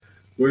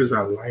Where's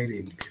our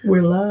lighting?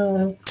 We're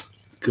live.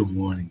 Good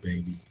morning,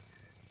 baby.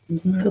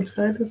 Isn't that the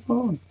title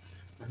song?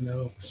 I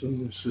know.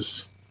 It's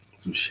just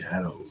some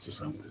shadows or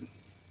something.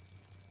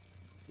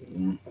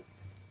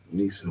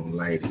 Need some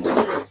lighting.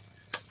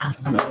 I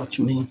don't know what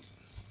you mean.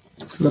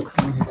 Looks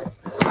fine.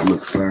 It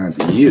looks fine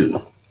to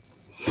you.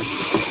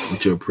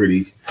 With your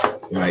pretty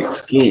light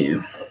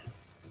skin.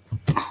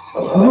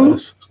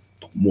 Us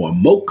more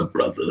Mocha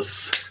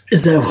Brothers.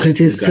 Is that what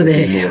it is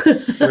today? More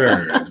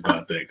concerned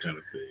about that kind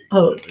of thing.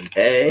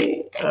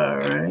 Okay. All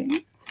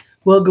right.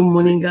 Well, good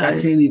morning, guys.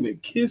 I can't even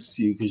kiss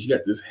you because you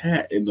got this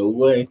hat in the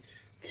way.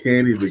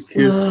 Can't even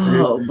kiss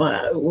you. Oh,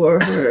 my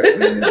word.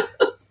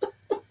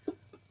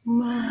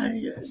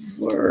 My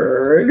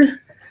word.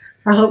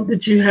 I hope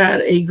that you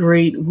had a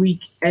great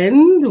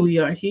weekend. We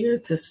are here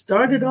to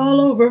start it all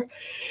over.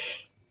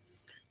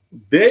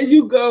 There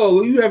you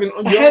go. You haven't.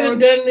 I haven't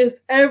done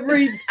this I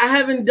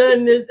haven't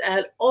done this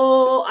at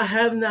all. I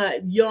have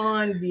not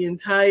yawned the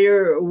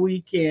entire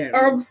weekend.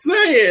 I'm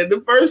saying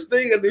the first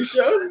thing of the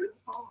show.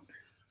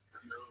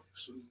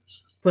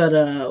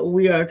 But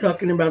we are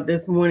talking about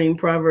this morning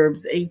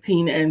Proverbs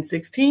 18 and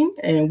 16,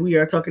 and we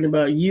are talking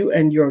about you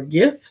and your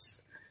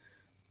gifts.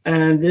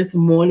 And this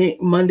morning,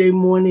 Monday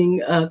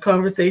morning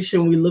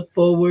conversation, we look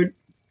forward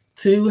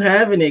to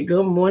having it.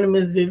 Good morning,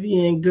 Ms.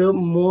 Vivian. Good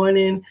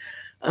morning,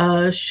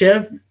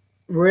 Chef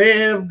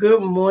Rev.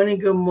 Good morning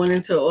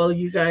to all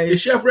you guys.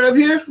 Is Chef Rev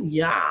here?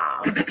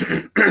 Yeah.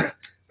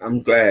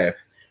 I'm glad.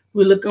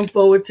 We're looking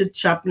forward to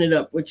chopping it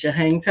up with you.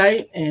 Hang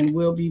tight, and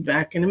we'll be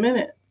back in a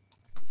minute.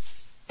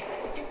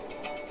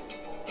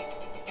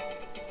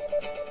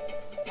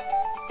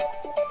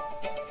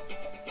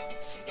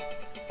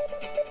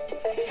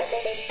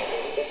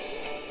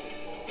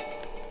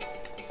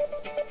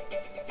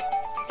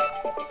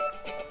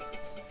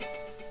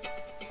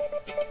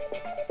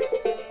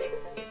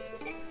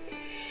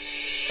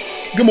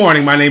 Good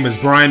morning. My name is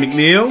Brian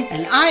McNeil.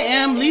 And I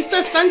am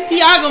Lisa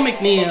Santiago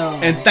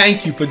McNeil. And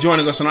thank you for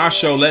joining us on our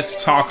show,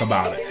 Let's Talk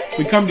About It.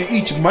 We come to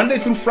each Monday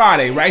through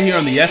Friday right here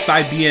on the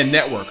SIBN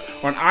network,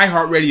 on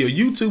iHeartRadio,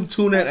 YouTube,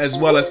 TuneIn, as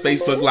well as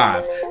Facebook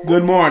Live.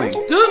 Good morning.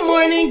 Good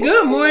morning.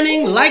 Good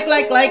morning. Like.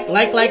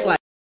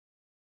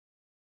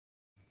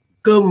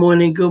 Good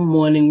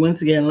morning.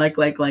 Once again, like.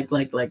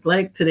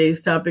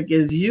 Today's topic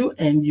is you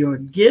and your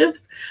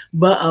gifts.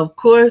 But of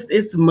course,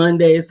 it's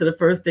Monday. So the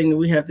first thing that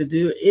we have to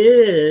do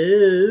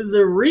is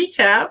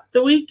recap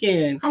the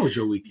weekend. How was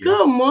your weekend?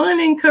 Good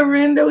morning,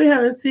 Corinda. We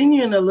haven't seen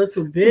you in a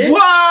little bit.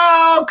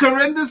 Whoa!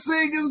 Corinda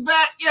Singh is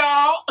back,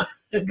 y'all.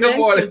 Good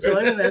morning. Thanks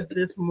for joining us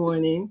this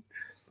morning.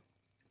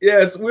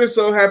 Yes, we're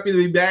so happy to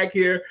be back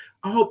here.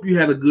 I hope you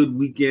had a good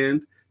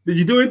weekend. Did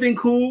you do anything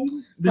cool?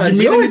 Did you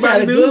meet George anybody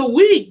had a good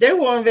week. They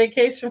were on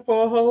vacation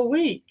for a whole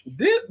week.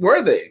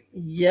 Were they?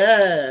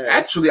 Yes.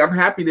 Actually, I'm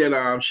happy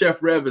that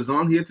Chef Rev is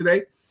on here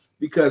today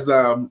because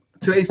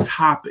today's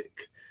topic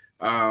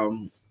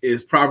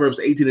is Proverbs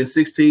 18 and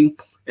 16,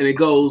 and it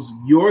goes,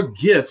 your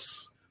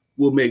gifts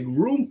will make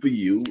room for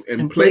you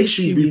and place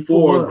you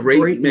before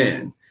great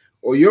men.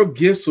 Or your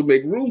gifts will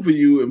make room for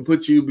you and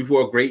put you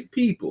before great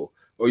people.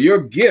 Or your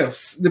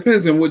gifts,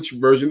 depends on which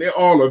version. They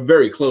all are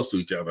very close to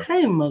each other.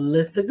 Hey,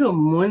 Melissa, good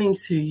morning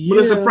to you.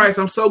 Melissa Price,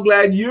 I'm so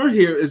glad you're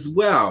here as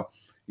well.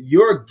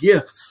 Your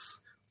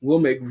gifts will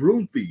make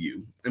room for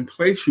you and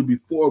place you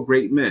before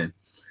great men.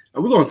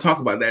 And we're going to talk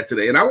about that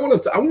today. And I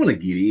want to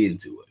get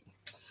into it.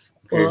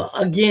 Okay? Well,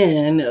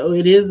 again,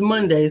 it is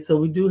Monday, so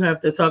we do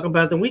have to talk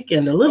about the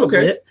weekend a little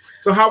bit.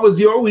 So how was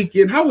your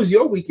weekend? How was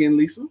your weekend,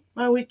 Lisa?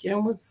 My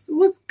weekend was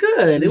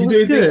good. Did you do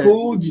anything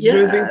cool? Did you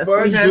do anything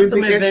fun? We had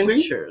some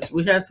adventures.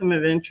 We had some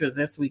adventures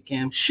this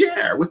weekend.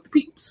 Share with the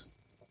peeps.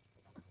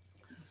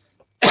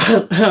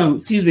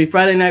 Excuse me.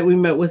 Friday night, we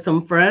met with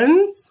some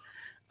friends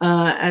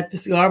at the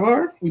cigar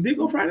bar. We did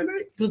go Friday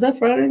night? Was that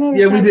Friday night?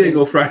 Yeah, we did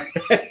go Friday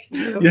night.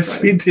 Yes,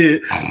 we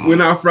did.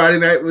 Went out Friday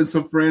night with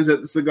some friends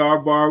at the cigar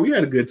bar. We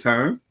had a good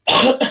time.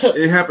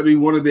 It happened to be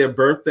one of their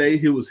birthday.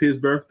 It was his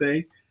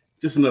birthday.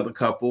 Just another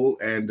couple.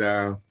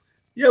 And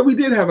we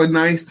did have a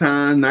nice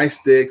time, nice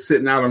stick,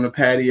 sitting out on the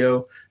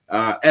patio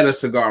at a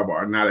cigar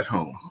bar, not at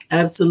home.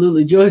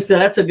 Absolutely. George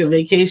said I took a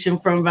vacation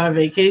from my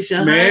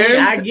vacation. Man, honey.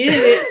 I get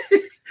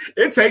it.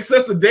 It takes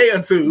us a day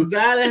or two. You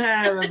gotta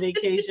have a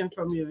vacation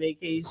from your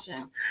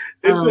vacation.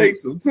 It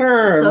takes some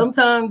time.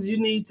 Sometimes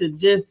you need to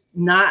just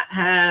not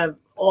have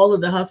all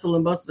of the hustle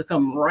and bustle to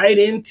come right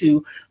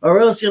into, or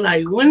else you're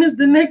like, when is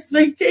the next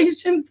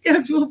vacation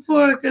scheduled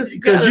for? Because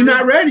you're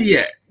not ready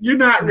yet. You're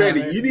not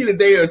ready. You need a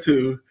day or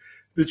two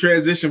to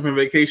transition from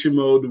vacation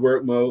mode to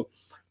work mode,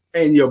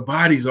 and your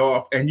body's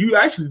off. And you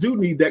actually do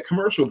need that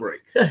commercial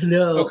break.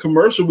 No. A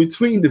commercial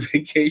between the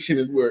vacation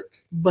and work.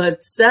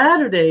 But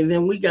Saturday,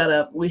 then we got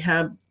up. Did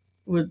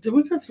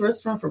we go to a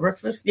restaurant for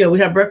breakfast? Yeah, we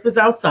had breakfast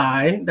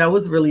outside. That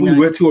was really nice. We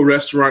went to a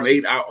restaurant,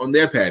 ate out on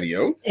their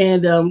patio.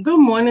 And good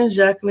morning,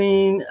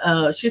 Jacqueline.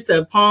 She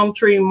said palm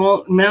tree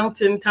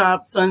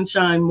mountaintop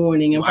sunshine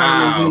morning in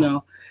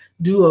Palomino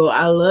Duo.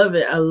 I love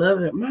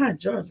it. My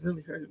jaw's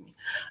really hurting me.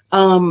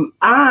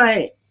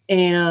 I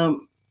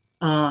am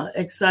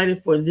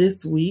excited for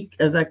this week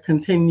as I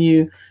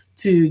continue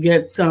to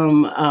get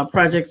some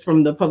projects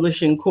from the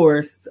publishing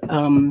course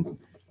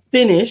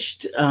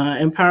finished.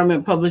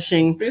 Empowerment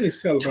Publishing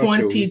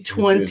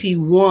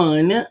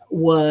 2021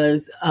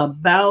 was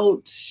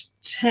about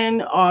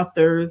 10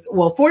 authors.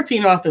 Well,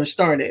 14 authors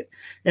started.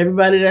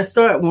 Everybody that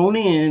started won't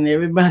in.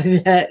 Everybody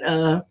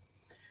that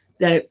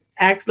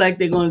acts like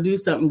they're going to do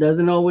something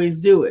doesn't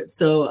always do it.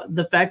 So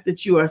the fact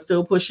that you are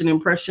still pushing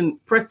and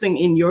pressing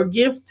in your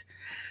gift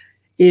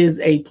is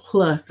a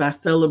plus. I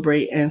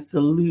celebrate and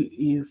salute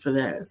you for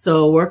that.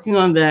 So working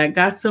on that,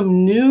 got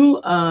some new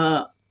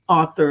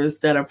authors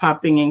that are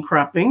popping and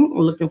cropping.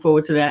 We're looking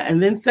forward to that.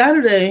 And then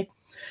Saturday,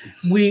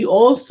 we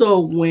also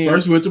went.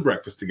 First, we went to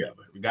breakfast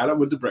together. We got up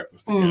with the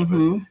breakfast together.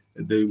 Mm-hmm.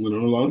 And then we went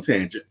on a long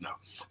tangent. No.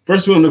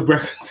 First, we went to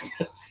breakfast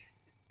together.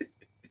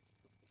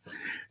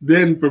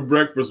 Then for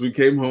breakfast, we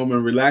came home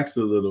and relaxed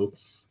a little.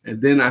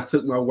 And then I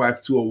took my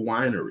wife to a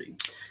winery.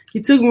 He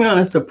took me on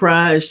a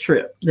surprise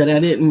trip that I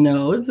didn't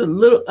know. It's a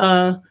little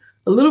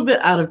bit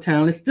out of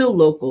town. It's still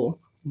local,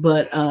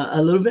 but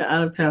a little bit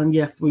out of town.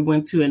 Yes, we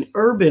went to an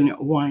urban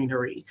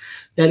winery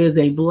that is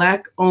a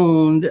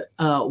Black-owned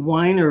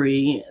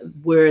winery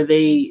where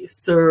they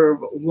serve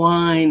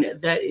wine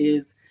that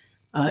is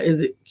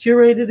it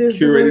curated?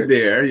 Curated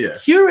there,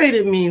 yes.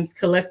 Curated means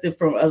collected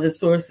from other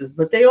sources,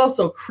 but they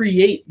also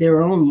create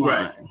their own wine.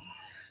 Right.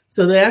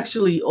 So they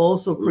actually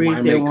also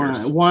create their wine.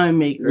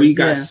 Winemakers. We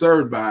got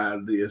served by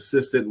the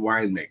assistant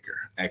winemaker,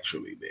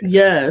 actually. There.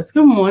 Yes.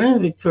 Good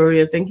morning,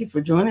 Victoria. Thank you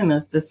for joining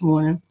us this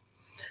morning.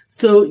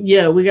 So,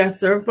 yeah, we got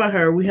served by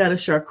her. We had a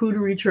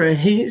charcuterie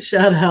tray.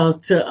 Shout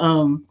out to,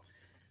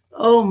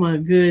 oh, my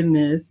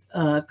goodness,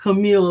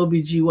 Camille,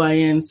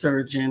 OBGYN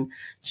surgeon.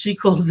 She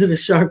calls it a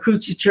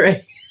charcuterie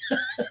tray.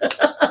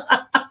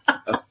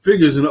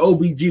 Figures an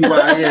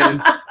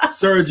OBGYN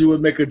surgeon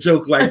would make a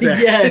joke like that.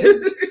 Yes,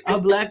 a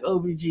Black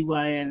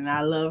OBGYN, and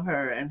I love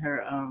her and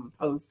her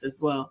posts as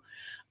well.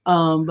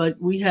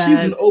 But we had...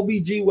 She's an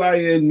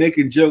OBGYN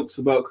making jokes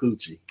about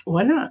coochie.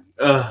 Why not?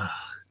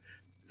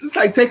 It's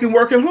like taking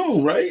work at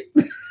home, right?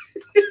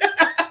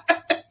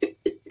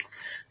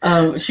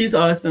 She's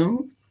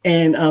awesome.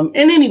 And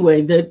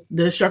anyway, the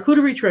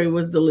charcuterie tray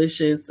was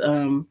delicious.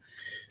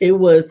 It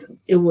was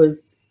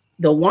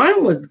the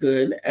wine was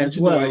good as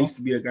well. I used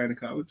to be a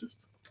gynecologist.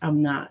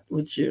 I'm not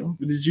with you.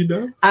 Did you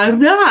know? I'm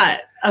not.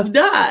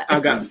 I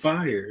got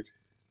fired.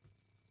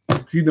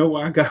 Do you know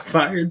why I got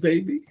fired,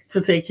 baby?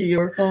 For taking your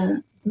work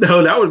home?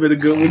 No, that would have been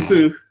a good one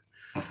too.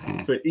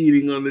 For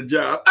eating on the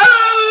job.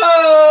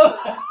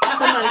 Oh!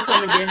 Somebody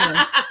come and get him.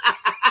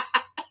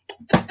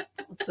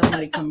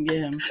 Somebody come get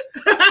him.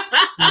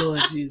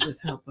 Lord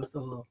Jesus, help us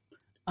all.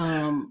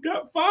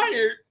 Got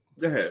fired.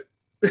 Go ahead.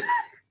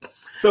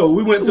 So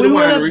we went to the winery.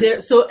 Went up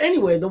there. So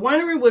anyway, the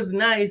winery was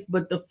nice,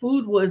 but the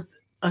food was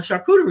a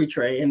charcuterie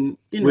tray, and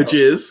which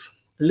is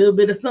a little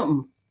bit of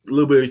something, a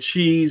little bit of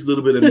cheese, a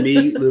little bit of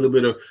meat, a little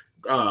bit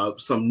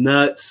of some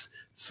nuts,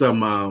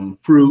 some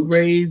fruit,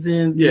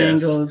 raisins,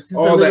 mangoes,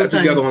 all that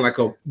together on like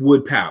a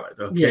wood pallet.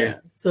 Okay. Yeah.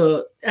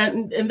 So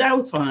and that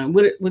was fine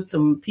with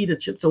some pita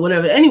chips or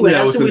whatever. Anyway,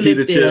 after we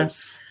left there,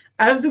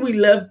 after we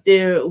left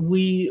there,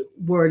 we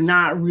were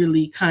not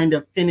really kind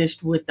of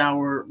finished with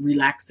our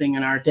relaxing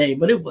in our day,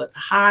 but it was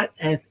hot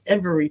as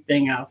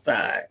everything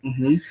outside.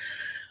 Mm-hmm.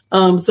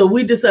 So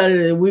we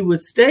decided that we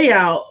would stay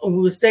out and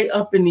we would stay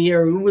up in the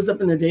area. We was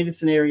up in the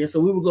Davidson area, so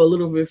we would go a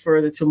little bit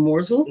further to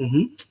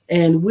Mooresville,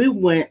 and we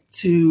went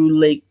to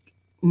Lake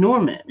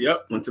Norman.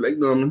 Yep, went to Lake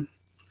Norman,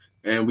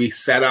 and we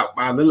sat out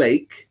by the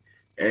lake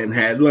and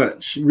had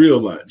lunch, real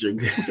lunch.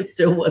 It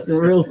still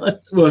wasn't real lunch.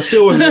 Well, it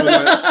still wasn't real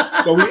lunch,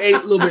 but we ate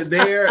a little bit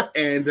there,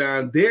 and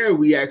there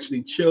we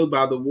actually chilled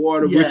by the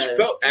water, which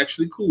felt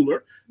actually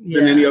cooler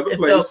than any other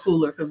place. It felt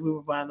cooler because we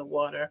were by the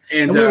water,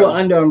 and we were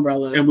under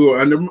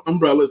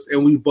umbrellas.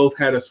 And we both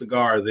had a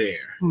cigar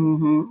there.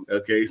 Mm-hmm.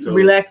 Okay, so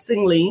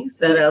relaxingly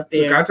sat out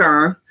there. Took our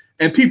time,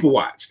 and people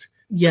watched.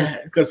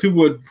 Yes, because people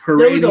were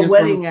parading. There was a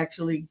wedding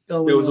actually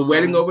going. There was a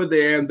wedding over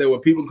there, and there were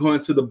people going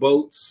to the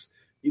boats.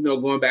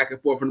 Going back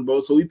and forth from the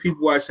boat. So we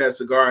people watched, had a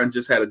cigar, and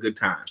just had a good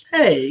time.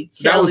 Hey,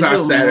 so that was our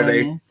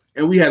Saturday,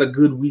 and we had a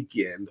good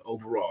weekend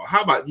overall.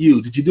 How about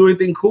you? Did you do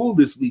anything cool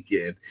this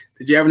weekend?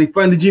 Did you have any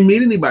fun? Did you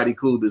meet anybody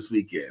cool this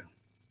weekend?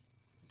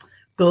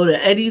 Go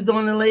to Eddie's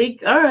on the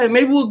lake. All right,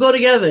 maybe we'll go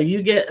together.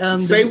 You get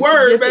say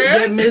word,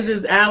 man. Get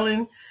Mrs.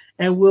 Allen,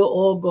 and we'll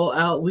all go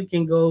out. We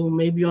can go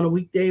maybe on a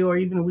weekday or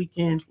even a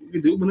weekend. We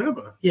can do it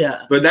whenever.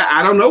 Yeah, but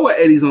I don't know what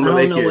Eddie's on the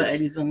lake is. I don't know what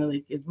Eddie's on the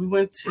lake is. We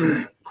went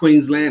to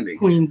Queen's Landing.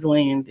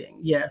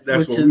 Yes,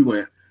 that's where we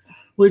went.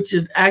 Which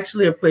is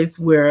actually a place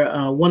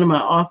where one of my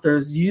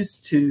authors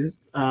used to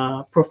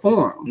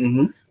perform.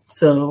 Mm-hmm.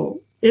 So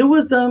it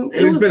was.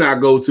 It's been our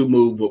go-to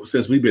move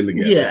since we've been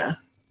together. Yeah.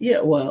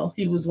 Well,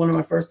 he was one of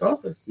my first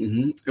authors,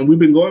 and we've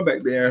been going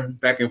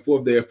back and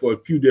forth there for a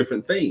few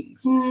different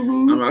things.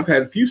 Mm-hmm. I've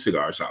had a few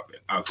cigars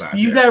outside.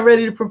 You got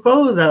ready to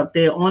propose out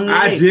there on the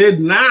lake. I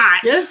did not.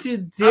 Yes, you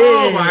did.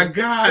 Oh my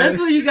God! That's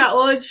when you got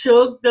all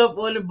choked up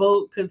on the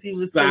boat because he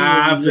was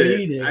Stop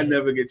it! I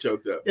never get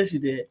choked up. Yes, you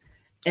did.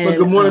 And, well,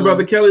 good morning,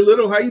 Brother Kelly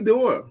Little. How you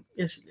doing?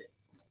 Yes, you did.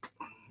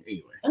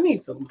 Anyway. I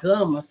need some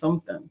gum or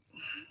something.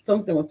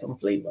 Something with some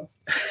flavor.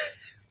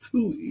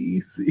 Too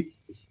easy.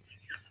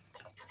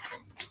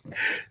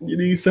 You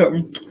need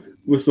something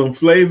with some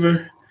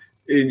flavor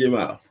in your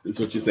mouth. Is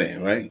what you're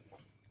saying, right?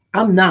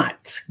 I'm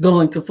not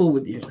going to fool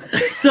with you.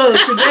 So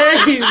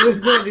today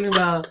we're talking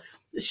about,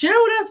 share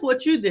with us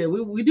what you did.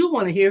 We do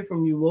want to hear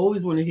from you. We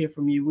always want to hear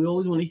from you. We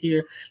always want to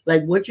hear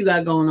like what you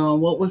got going on,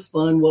 what was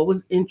fun, what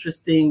was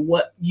interesting,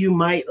 what you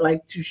might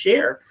like to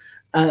share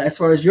as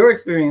far as your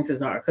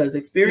experiences are. Because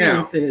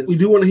experiences. Now, we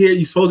do want to hear.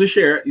 You're supposed to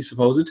share it. You're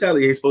supposed to tell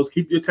it. You're supposed to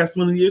keep your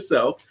testimony to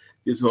yourself.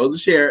 You're supposed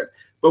to share it.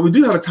 But we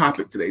do have a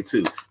topic today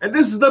too. And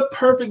this is the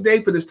perfect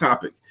day for this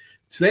topic.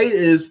 Today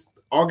is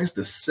August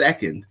the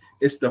 2nd.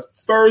 It's the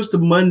first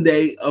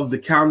Monday of the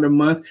calendar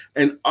month,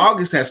 and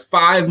August has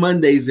 5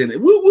 Mondays in it.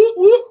 Whoop, whoop,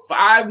 whoop.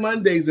 5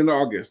 Mondays in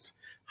August.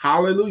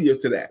 Hallelujah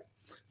to that.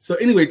 So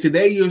anyway,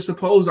 today you're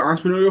supposed,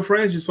 entrepreneurial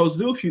friends, you're supposed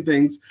to do a few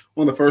things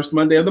on the first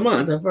Monday of the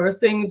month. The first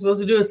thing you're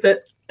supposed to do is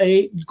set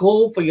a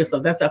goal for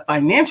yourself. That's a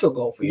financial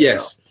goal for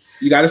yourself. Yes.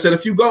 You got to set a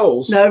few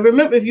goals. Now,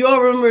 remember, if you all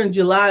remember in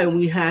July,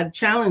 we had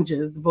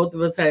challenges. Both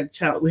of us had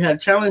we had a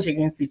challenge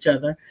against each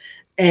other.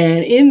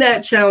 And in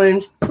that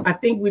challenge, I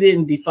think we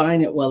didn't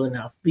define it well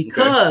enough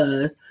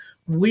because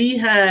we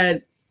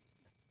had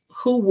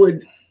who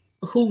would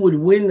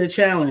win the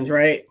challenge,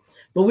 right?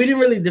 But we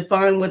didn't really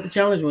define what the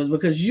challenge was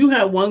because you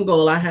had one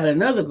goal, I had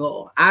another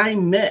goal. I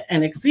met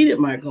and exceeded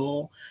my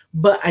goal,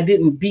 but I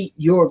didn't beat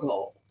your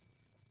goal.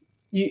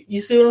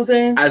 You see what I'm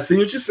saying? I see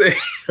what you're saying.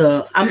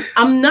 So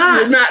I'm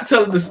not. You're not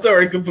telling the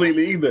story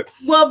completely either.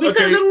 Well,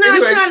 because I'm not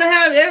trying to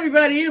have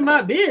everybody in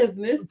my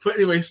business. But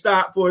anyway,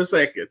 stop for a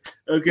second.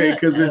 Okay,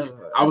 because if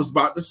I was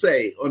about to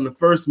say on the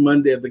first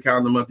Monday of the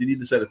calendar month, you need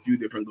to set a few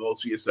different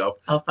goals for yourself.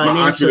 A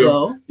financial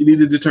goal. You need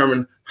to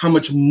determine how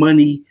much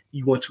money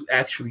you want to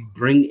actually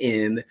bring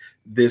in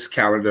this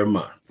calendar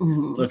month.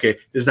 Mm-hmm. Okay,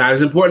 it's not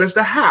as important as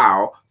the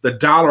how. The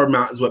dollar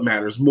amount is what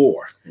matters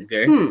more.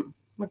 Okay.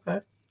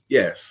 Okay.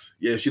 Yes.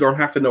 You don't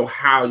have to know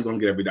how you're going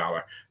to get every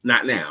dollar.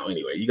 Not now,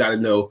 anyway. You got to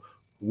know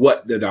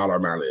what the dollar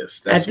amount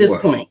is. That's at this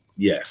point.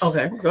 Yes.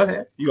 Okay, go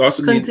ahead. You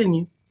also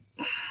continue.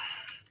 You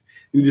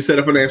need to set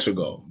a financial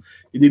goal.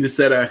 You need to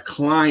set a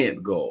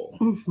client goal.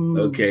 Mm-hmm.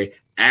 Okay.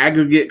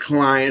 Aggregate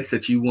clients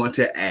that you want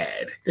to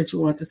add. That you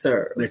want to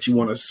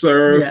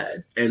serve.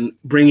 Yes. And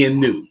bring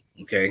in new.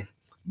 Okay.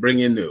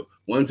 Bring in new.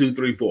 1, 2,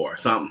 3, 4.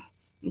 Something.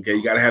 Okay.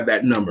 You got to have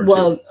that number.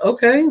 Well,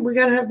 okay. We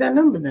got to have that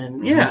number then.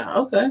 Mm-hmm. Yeah.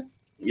 Okay.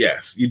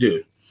 Yes, you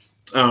do.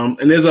 And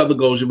there's other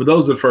goals, but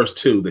those are the first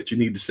 2 that you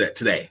need to set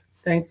today.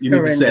 Thanks. You need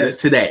to set it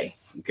today.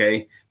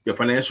 Okay. Your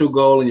financial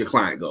goal and your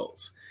client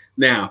goals.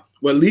 Now,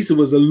 what Lisa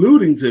was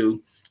alluding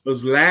to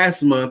was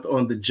last month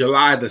on the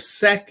July the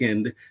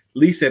 2nd,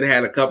 Lisa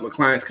had a couple of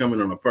clients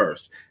coming on the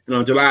 1st. And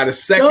on July the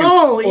 2nd,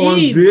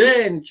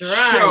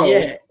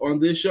 on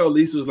this show,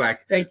 Lisa was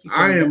like, "Thank you.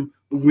 I am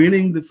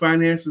winning the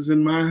finances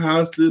in my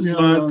house this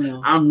month.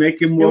 No. I'm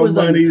making more money." It was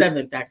on the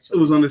 7th, actually.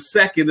 It was on the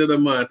 2nd of the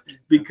month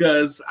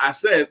because I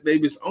said,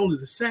 "Baby, it's only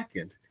the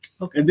 2nd."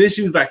 Okay. And then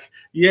she was like,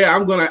 "Yeah,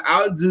 I'm going to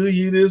outdo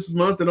you this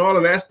month and all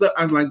of that stuff."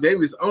 I was like,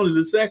 "Baby, it's only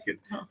the 2nd."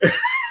 Oh.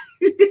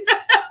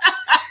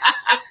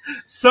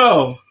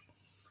 So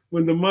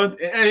when the month,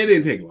 and it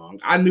didn't take long.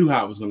 I knew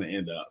how it was going to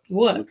end up.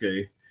 What?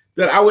 Okay.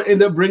 That I would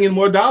end up bringing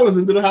more dollars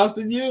into the house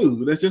than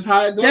you. That's just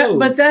how it goes.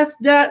 But that's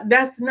not.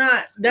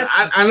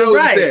 I know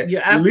what you said.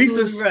 You're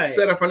absolutely Lisa right.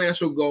 set a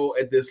financial goal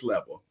at this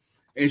level,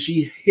 and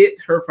she hit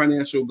her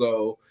financial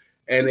goal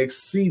and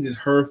exceeded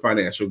her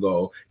financial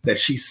goal that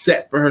she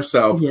set for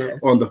herself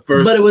on the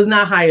first. But it was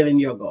not higher than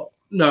your goal.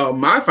 No,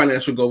 my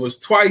financial goal was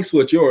twice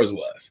what yours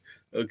was.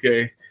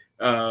 Okay,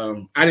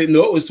 I didn't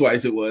know it was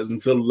twice it was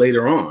until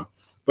later on,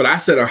 but I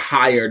set a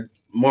higher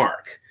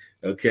mark.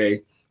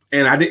 Okay.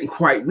 And I didn't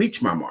quite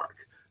reach my mark.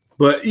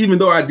 But even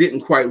though I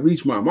didn't quite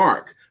reach my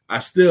mark, I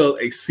still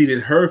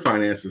exceeded her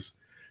finances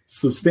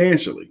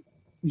substantially.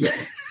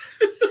 Yes.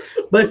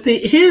 But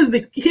see, here's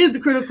the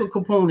critical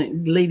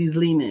component. Ladies,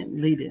 lean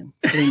in.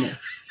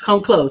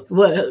 Come close.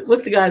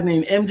 What's the guy's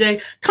name?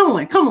 MJ? Come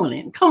on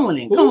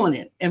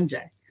in,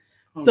 MJ.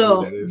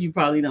 So you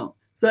probably don't.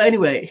 So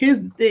anyway,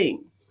 here's the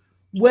thing.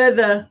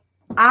 Whether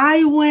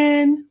I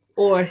win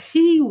or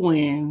he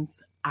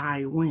wins,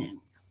 I win.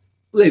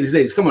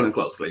 Ladies, come on in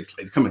close. Ladies,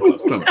 come in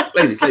close. Come on.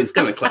 Ladies,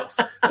 come in close.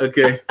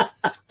 Okay.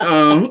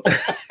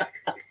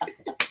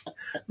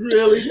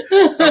 Really?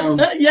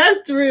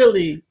 Yes,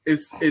 really.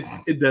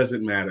 It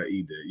doesn't matter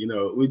either. You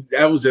know,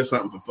 that was just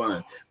something for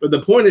fun. But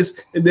the point is,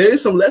 there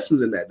is some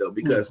lessons in that though,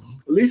 because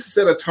Lisa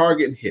set a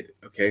target and hit it.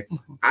 Okay.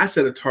 I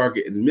set a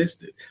target and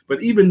missed it.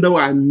 But even though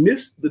I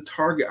missed the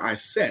target I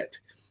set,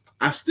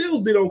 I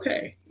still did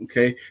okay.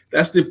 Okay.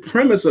 That's the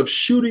premise of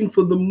shooting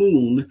for the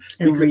moon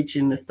and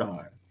reaching the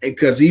stars.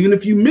 Because even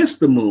if you miss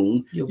the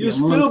moon, you'll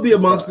still be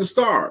amongst the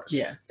stars.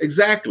 Yes.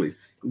 Exactly.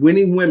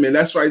 Winning women.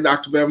 That's right,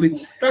 Dr.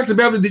 Beverly. Dr.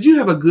 Beverly, did you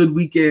have a good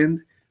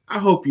weekend? I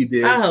hope you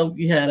did. I hope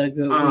you had a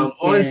good weekend.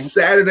 On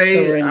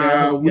Saturday,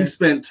 we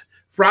spent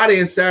Friday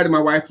and Saturday,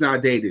 my wife and I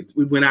dated.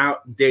 We went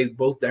out and dated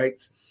both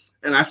nights.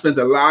 And I spent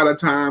a lot of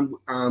time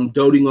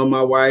doting on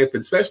my wife,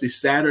 and especially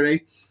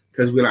Saturday,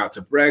 because we went out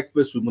to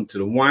breakfast. We went to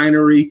the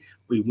winery.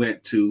 We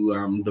went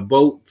to the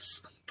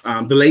boats,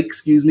 the lake,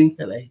 excuse me.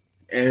 The lake.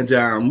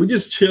 And we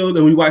just chilled,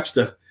 and we watched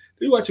did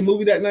we watch a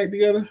movie that night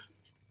together?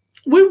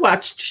 We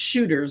watched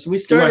Shooters. We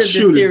started the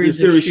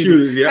series of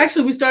Shooters. Yeah.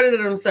 Actually, we started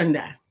it on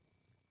Sunday.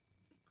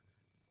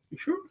 You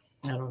sure?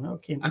 I don't know.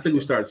 I think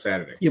we started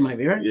Saturday. You might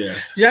be right.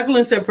 Yes.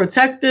 Jacqueline said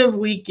productive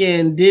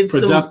weekend.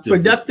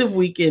 Productive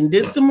weekend.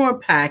 Did some more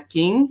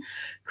packing.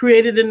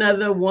 Created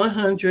another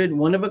 100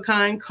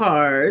 one-of-a-kind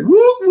cards.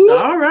 Whoop, whoop.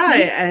 All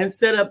right. And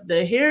set up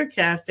the Hair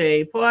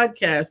Cafe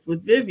podcast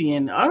with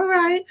Vivian. All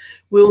right.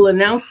 We will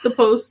announce the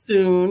post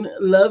soon.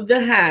 Love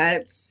the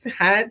hats.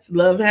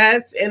 Love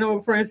hats. Animal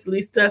Prince,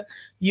 Lisa,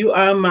 you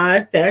are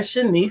my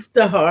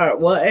fashionista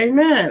heart. Well,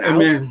 amen.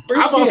 Amen.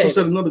 I've also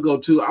set another goal,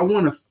 too. I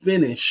want to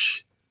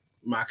finish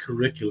my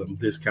curriculum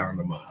this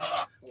calendar month.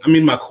 I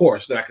mean, my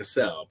course that I could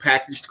sell,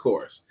 packaged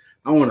course.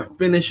 I want to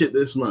finish it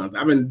this month.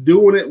 I've been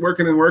doing it,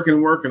 working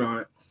on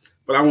it,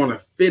 but I want to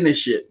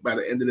finish it by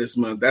the end of this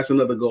month. That's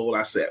another goal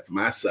I set for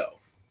myself,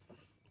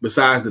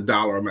 besides the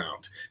dollar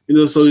amount.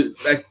 So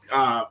like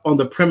on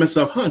the premise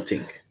of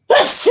hunting.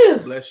 Bless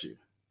you.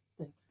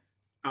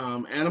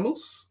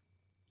 Animals,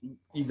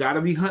 you got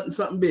to be hunting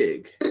something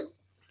big.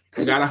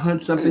 You got to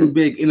hunt something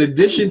big. In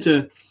addition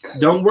to,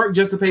 don't work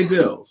just to pay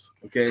bills,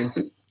 okay?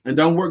 And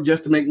don't work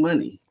just to make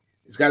money.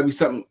 It's got to be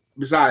something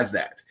besides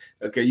that.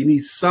 Okay, you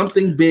need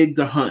something big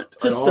to hunt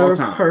to serve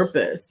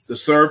purpose. To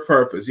serve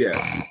purpose,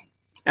 yes.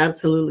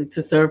 Absolutely,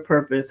 to serve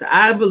purpose.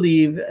 I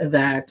believe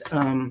that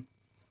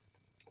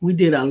we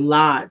did a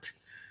lot.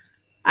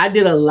 I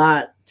did a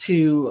lot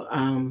to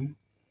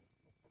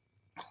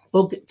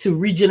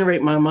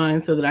regenerate my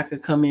mind so that I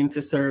could come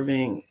into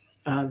serving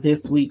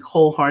this week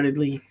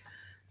wholeheartedly,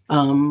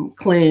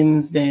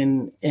 cleansed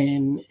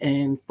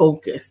and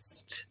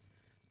focused.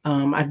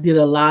 I did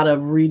a lot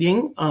of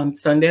reading on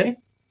Sunday,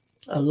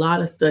 a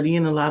lot of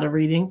studying, a lot of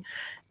reading,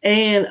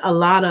 and a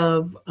lot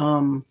of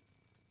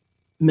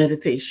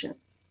meditation.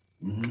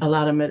 Mm-hmm. A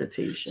lot of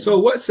meditation. So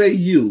what say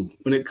you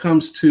when it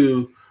comes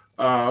to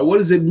what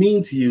does it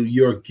mean to you?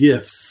 Your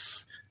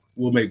gifts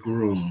will make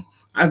room.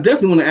 I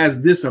definitely want to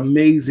ask this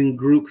amazing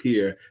group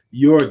here,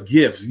 your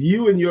gifts,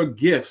 you and your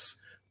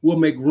gifts will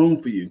make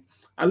room for you.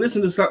 I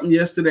listened to something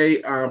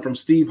yesterday from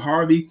Steve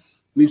Harvey. And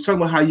he was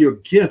talking about how your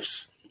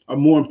gifts are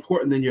more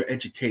important than your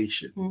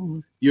education. Mm-hmm.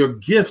 Your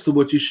gifts are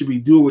what you should be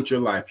doing with your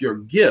life. Your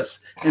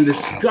gifts and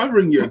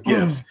discovering your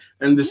gifts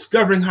and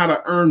discovering how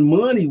to earn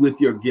money with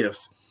your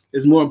gifts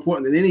is more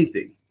important than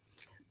anything.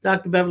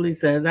 Dr. Beverly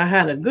says, I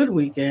had a good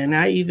weekend.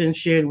 I even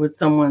shared with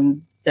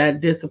someone that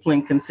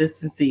discipline,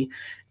 consistency,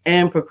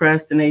 and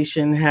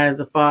procrastination has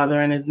a father,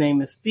 and his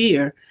name is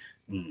fear.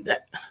 And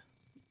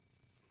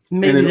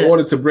in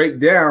order to break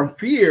down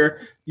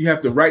fear, you have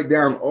to write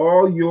down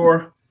all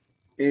your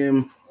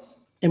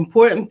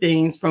important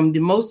things, from the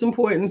most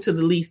important to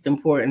the least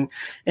important.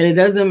 And it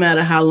doesn't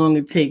matter how long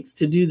it takes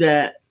to do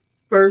that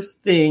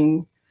first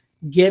thing,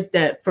 get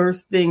that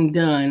first thing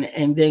done,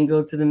 and then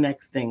go to the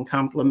next thing.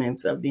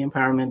 Compliments of the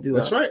Empowerment Duo.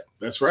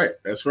 That's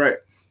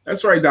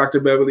right, Dr.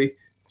 Beverly.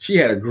 She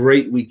had a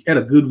great week, had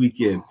a good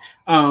weekend.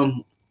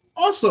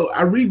 Also,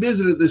 I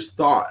revisited this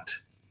thought,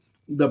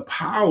 the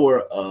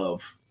power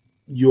of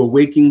your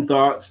waking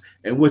thoughts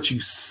and what you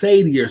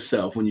say to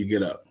yourself when you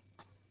get up.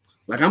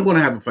 Like, I'm going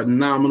to have a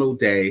phenomenal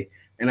day,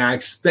 and I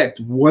expect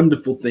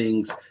wonderful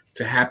things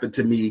to happen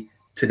to me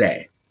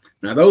today.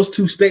 Now, those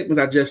two statements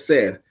I just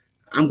said,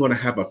 I'm going to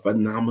have a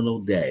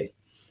phenomenal day,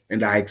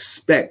 and I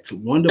expect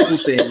wonderful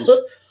things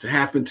to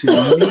happen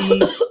to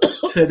me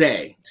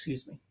today.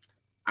 Excuse me.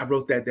 I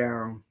wrote that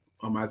down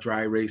on my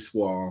dry erase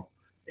wall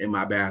in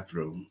my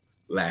bathroom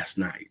last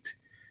night,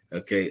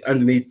 okay,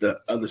 underneath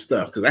the other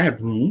stuff, because I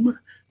had room.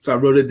 So I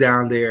wrote it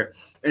down there.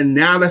 And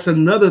now that's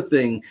another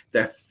thing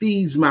that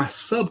feeds my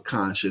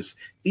subconscious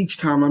each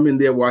time I'm in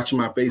there watching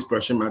my face,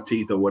 brushing my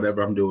teeth, or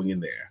whatever I'm doing in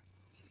there.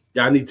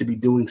 Y'all need to be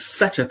doing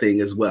such a thing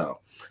as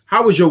well.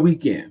 How was your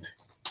weekend?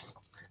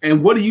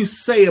 And what do you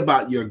say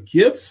about your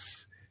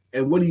gifts?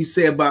 And what do you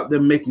say about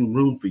them making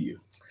room for you?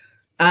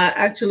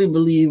 I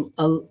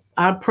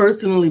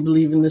personally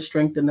believe in the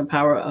strength and the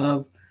power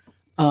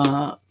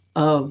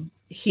of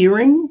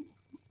hearing,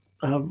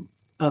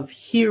 of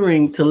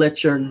hearing to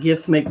let your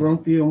gifts make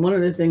room for you. And one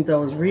of the things I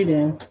was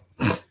reading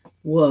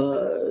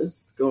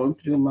was, going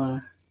through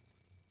my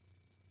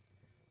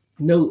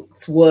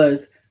notes,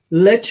 was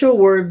let your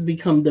words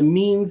become the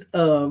means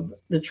of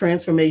the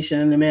transformation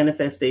and the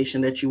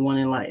manifestation that you want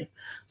in life.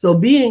 So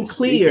being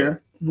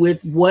clear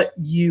with what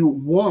you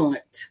want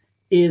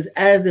is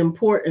as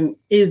important,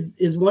 is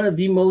one of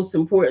the most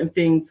important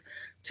things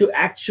to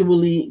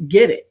actually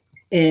get it.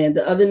 And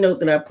the other note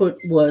that I put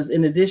was,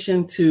 in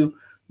addition to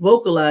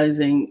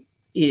vocalizing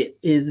it,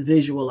 is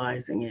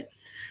visualizing it.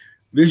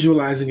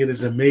 Visualizing it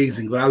is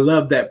amazing. But I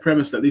love that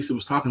premise that Lisa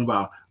was talking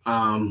about,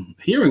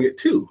 hearing it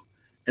too.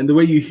 And the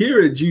way you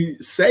hear it,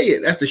 you say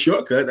it. That's the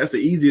shortcut. That's the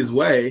easiest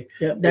way.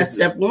 Yep, that's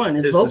step one,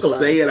 is vocalize. To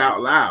say it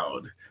out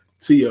loud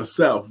to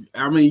yourself.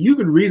 I mean, you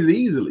can read it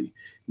easily.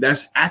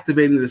 That's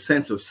activating the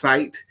sense of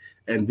sight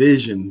and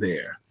vision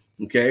there.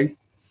 Okay.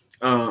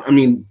 I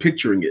mean,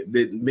 picturing it,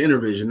 the inner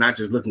vision, not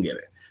just looking at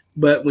it.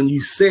 But when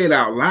you say it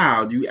out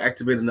loud, you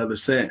activate another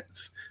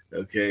sense.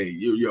 Okay.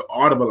 You're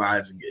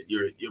audibleizing it.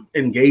 You're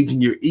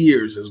engaging your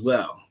ears as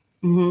well.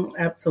 Mm-hmm,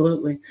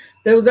 absolutely.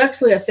 There was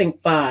actually, I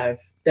think, 5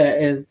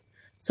 that is.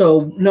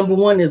 So number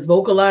 1 is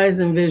vocalize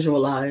and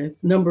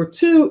visualize. Number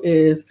 2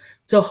 is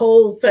to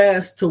hold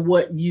fast to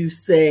what you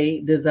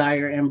say,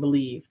 desire, and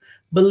believe.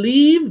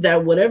 Believe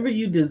that whatever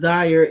you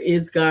desire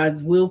is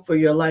God's will for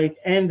your life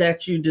and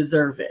that you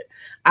deserve it.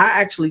 I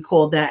actually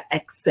call that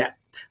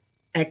accept,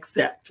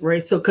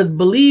 right? So because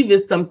believe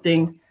is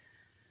something,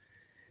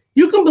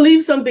 you can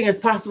believe something is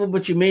possible,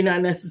 but you may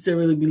not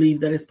necessarily believe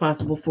that it's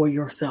possible for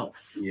yourself.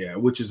 Yeah,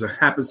 which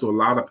happens to a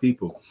lot of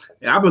people.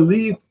 And I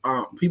believe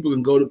people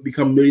can go to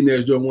become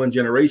millionaires during one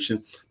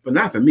generation, but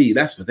not for me.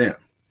 That's for them.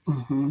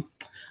 Mm-hmm.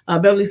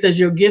 Beverly says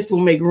your gift will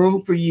make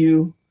room for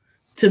you.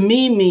 To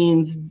me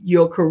means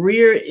your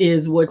career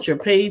is what you're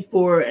paid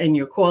for and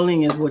your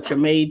calling is what you're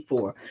made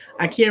for.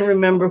 I can't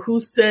remember who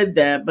said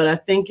that, but I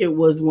think it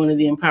was one of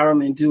the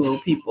Empowerment Duo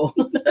people.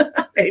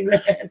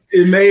 Amen.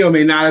 It may or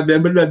may not have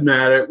been, but it doesn't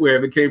matter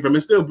wherever it came from.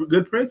 It's still a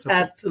good principle.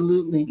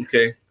 Absolutely.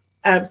 Okay.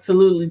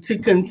 Absolutely. To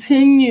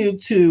continue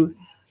to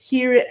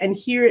hear it and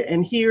hear it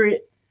and hear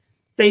it.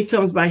 Faith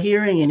comes by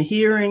hearing and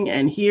hearing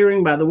and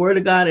hearing by the word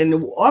of God and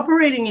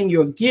operating in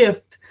your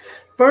gift.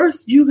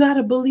 First, you got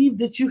to believe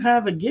that you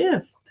have a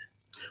gift.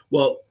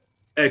 Well,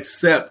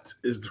 accept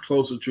is the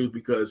closer truth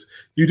because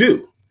you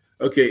do.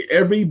 Okay.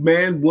 Every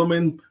man,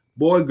 woman,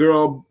 boy,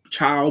 girl,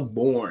 child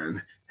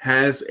born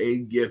has a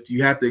gift.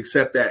 You have to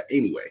accept that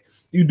anyway.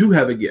 You do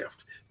have a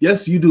gift.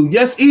 Yes, you do.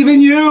 Yes,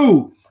 even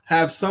you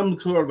have some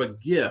sort of a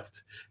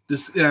gift.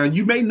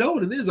 You may know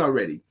what it is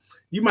already.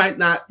 You might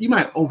not. You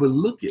might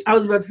overlook it. I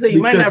was about to say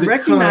you might not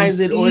recognize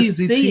it or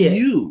see it.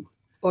 You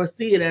or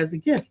see it as a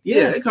gift.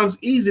 Yeah, it comes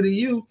easy to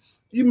you.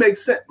 You make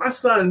sense. My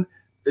son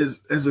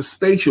is a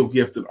spatial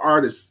gift, an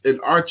artist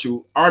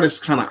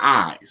kind of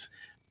eyes.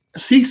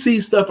 He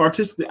sees stuff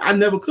artistically I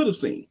never could have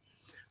seen.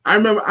 I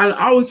remember. I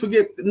always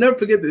never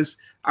forget this.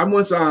 I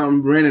once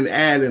ran an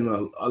ad in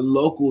a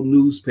local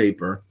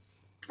newspaper,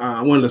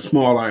 one of the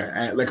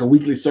smaller, like a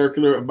weekly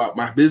circular about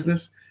my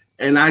business,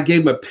 and I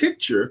gave him a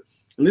picture.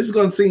 And this is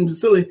going to seem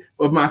silly,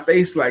 of my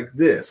face like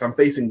this. I'm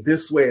facing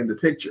this way in the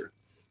picture,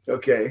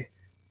 okay?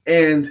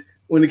 And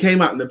when it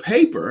came out in the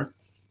paper,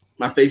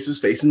 my face is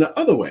facing the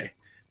other way.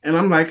 And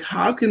I'm like,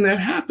 how can that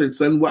happen,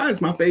 son? Why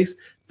is my face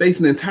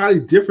facing an entirely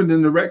different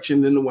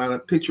direction than the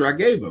picture I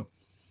gave him?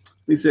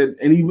 He said,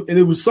 and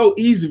it was so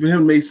easy for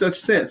him, it made such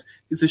sense.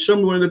 He said, show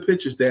me one of the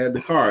pictures, Dad,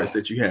 the cars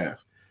that you have.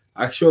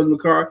 I showed him the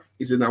car.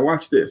 He said, now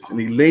watch this. And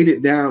he laid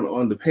it down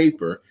on the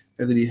paper,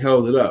 and then he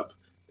held it up.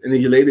 And then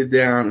he laid it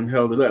down and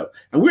held it up.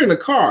 And we're in the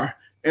car,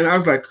 and I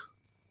was like,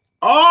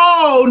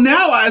 oh,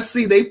 now I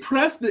see. They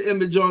pressed the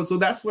image on, so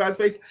that's why his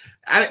face.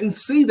 I didn't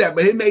see that,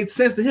 but it made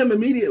sense to him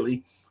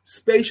immediately.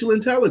 Spatial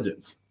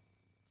intelligence.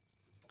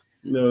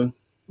 You know,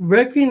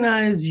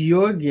 recognize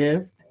your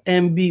gift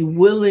and be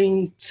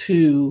willing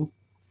to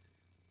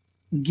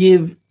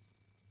give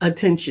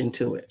attention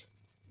to it.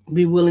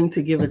 Be willing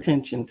to give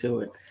attention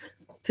to it.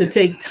 To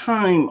take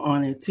time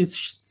on it, to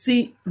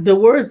see, the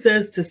word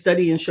says to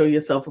study and show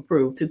yourself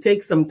approved, to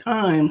take some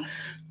time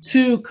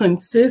to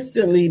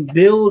consistently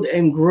build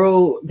and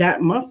grow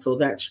that muscle,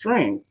 that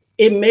strength.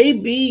 It may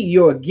be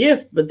your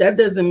gift, but that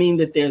doesn't mean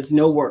that there's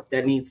no work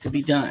that needs to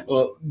be done.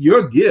 Well,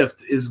 your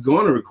gift is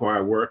going to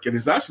require work, and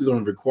it's actually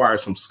going to require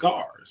some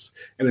scars,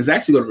 and it's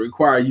actually going to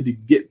require you to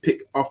get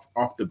picked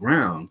off the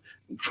ground,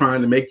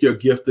 trying to make your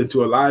gift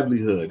into a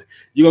livelihood.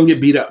 You're going to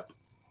get beat up.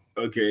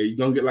 Okay, you're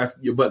gonna get like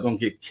your butt gonna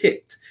get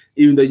kicked,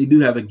 even though you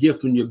do have a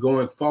gift when you're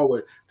going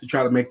forward to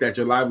try to make that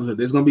your livelihood.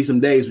 There's gonna be some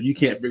days where you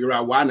can't figure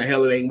out why in the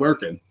hell it ain't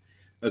working.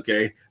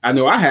 Okay, I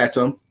know I had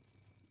some.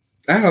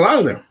 I had a lot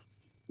of them.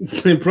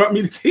 It brought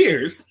me to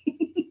tears,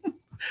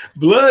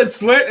 blood,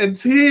 sweat, and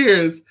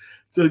tears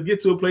to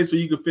get to a place where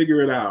you can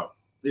figure it out.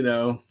 You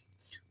know,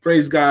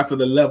 praise God for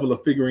the level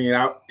of figuring it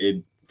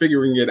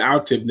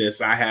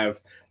outiveness I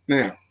have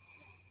now.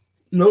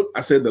 Nope,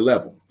 I said the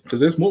level because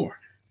there's more.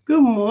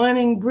 Good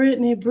morning,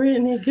 Brittany.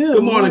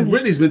 Good morning.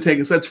 Brittany's been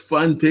taking such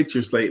fun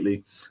pictures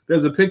lately.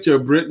 There's a picture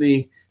of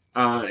Brittany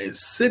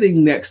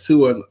sitting next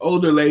to an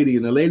older lady,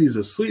 and the lady's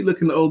a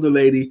sweet-looking older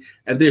lady,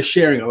 and they're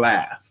sharing a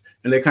laugh.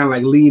 And they kind of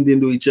like leaned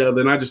into each other,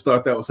 and I just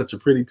thought that was such a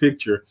pretty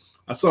picture.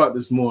 I saw it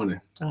this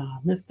morning. Oh, I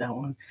missed that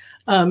one.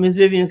 Miss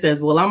Vivian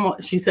says,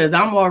 she says,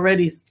 I'm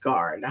already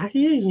scarred. I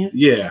hear you.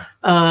 Yeah.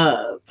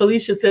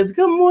 Felicia says,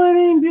 good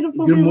morning,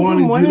 beautiful. Good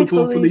morning,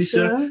 beautiful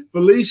Felicia.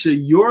 Felicia,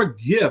 your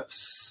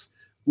gifts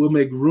will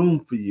make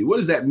room for you. What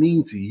does that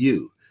mean to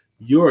you?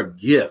 Your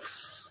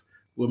gifts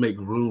will make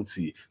room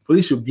to you.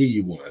 Felicia will give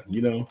you one,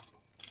 you know.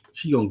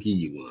 She gonna give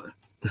you one.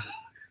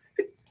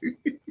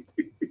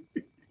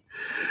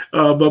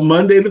 But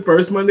Monday, the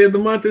first Monday of the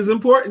month is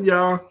important,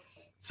 y'all.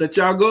 Set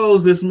y'all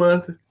goals this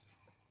month.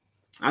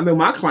 I know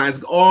my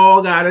clients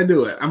all got to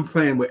do it. I'm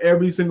playing with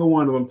every single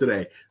one of them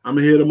today. I'm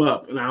going to hit them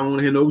up, and I don't want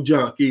to hear no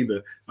junk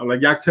either. I'm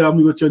like, y'all tell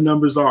me what your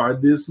numbers are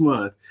this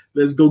month.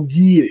 Let's go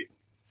get it.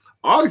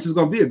 August is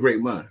going to be a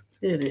great month.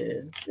 It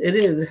is. It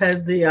is. It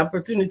has the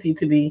opportunity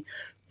to be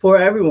for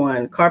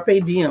everyone.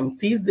 Carpe diem.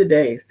 Seize the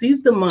day.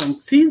 Seize the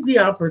month. Seize the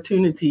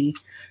opportunity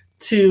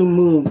to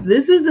move.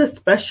 This is a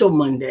special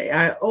Monday.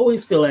 I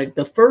always feel like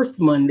the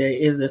first Monday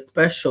is a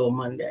special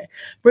Monday.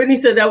 Brittany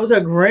said that was her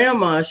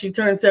grandma. She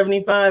turned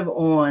 75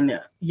 on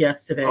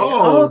yesterday.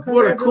 Oh,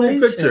 what a cool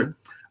picture.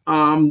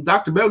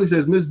 Dr. Beverly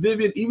says, Miss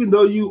Vivian, even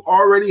though you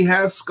already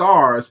have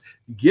scars,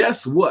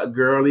 guess what,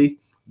 girlie?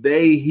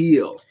 They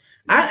heal.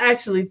 I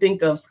actually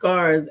think of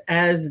scars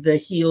as the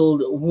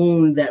healed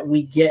wound that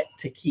we get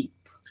to keep.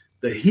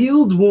 The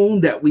healed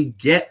wound that we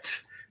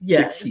get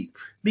to keep.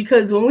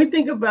 Because when we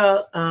think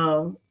about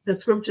the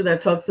scripture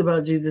that talks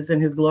about Jesus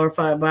and his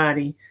glorified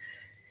body,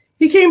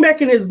 he came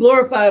back in his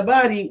glorified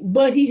body,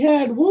 but he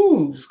had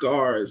wounds.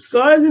 Scars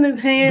in his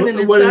hand and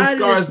his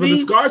side and his feet. But the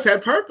scars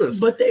had purpose.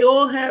 But they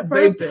all had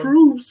purpose. They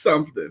proved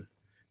something.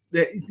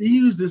 That he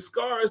used the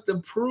scars to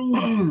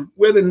prove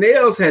where the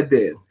nails had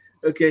been.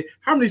 Okay,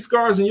 how many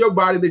scars in your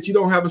body that you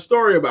don't have a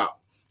story about?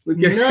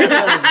 Okay.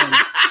 None.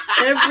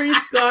 Every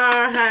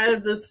scar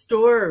has a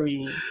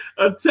story,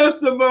 a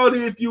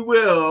testimony, if you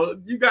will.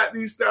 You got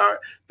these scars.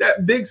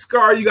 That big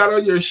scar you got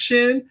on your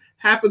shin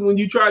happened when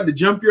you tried to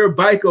jump your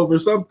bike over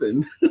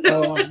something.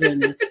 Oh my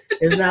goodness!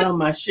 It's not on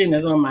my shin;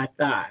 it's on my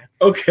thigh.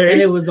 Okay,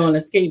 and it was on a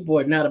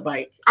skateboard, not a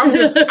bike. I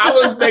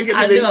was making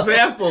an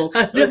example.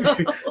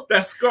 Okay.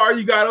 That scar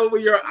you got over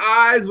your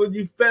eyes when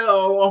you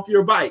fell off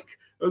your bike.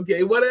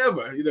 Okay,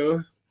 whatever, you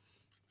know.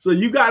 So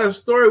you got a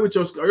story with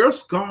your scars. Your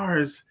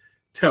scars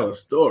tell a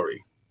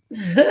story.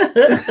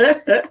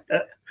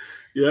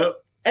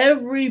 Yep.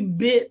 Every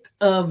bit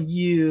of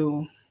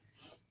you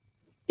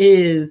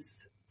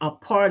is a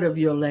part of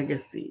your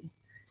legacy.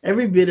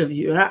 Every bit of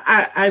you.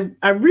 I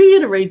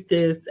reiterate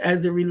this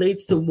as it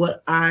relates to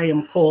what I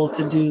am called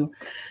to do,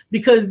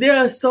 because there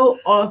are so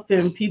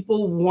often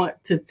people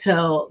want to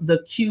tell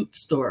the cute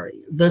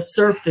story, the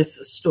surface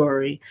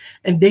story,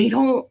 and they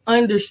don't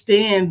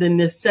understand the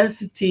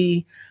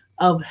necessity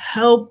of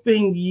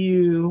helping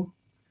you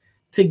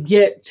to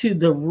get to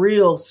the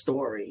real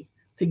story,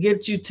 to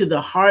get you to the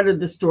heart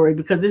of the story,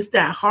 because it's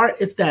that heart,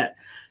 it's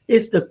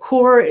the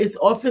core, it's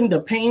often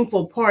the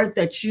painful part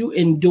that you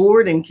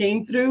endured and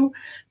came through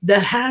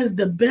that has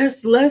the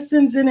best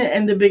lessons in it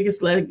and the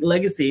biggest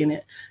legacy in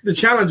it. The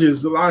challenge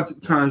is a lot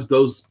of times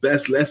those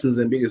best lessons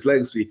and biggest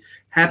legacy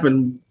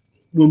happen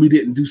when we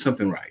didn't do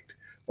something right,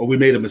 or we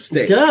made a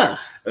mistake. Duh.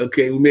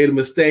 Okay, we made a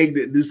mistake,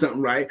 didn't do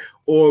something right,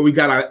 or we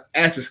got our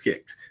asses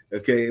kicked.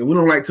 Okay, and we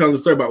don't like telling the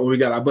story about when we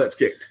got our butts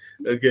kicked.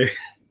 Okay.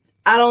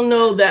 I don't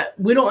know that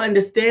we don't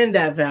understand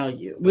that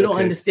value. We don't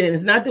understand.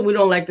 It's not that we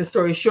don't like the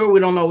story. Sure, we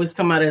don't always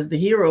come out as the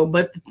hero,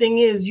 but the thing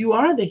is, you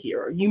are the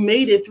hero. You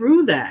made it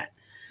through that.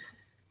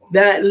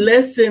 That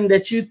lesson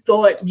that you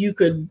thought you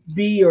could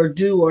be or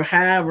do or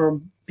have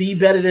or be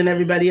better than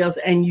everybody else,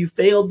 and you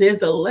failed.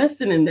 There's a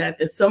lesson in that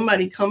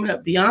somebody coming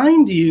up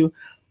behind you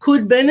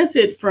could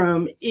benefit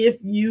from if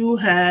you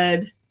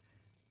had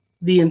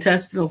the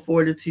intestinal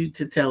fortitude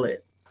to tell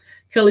it.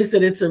 Kelly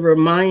said it's a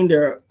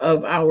reminder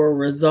of our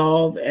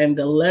resolve and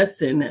the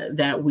lesson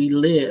that we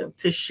live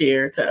to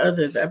share to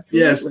others.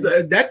 Absolutely.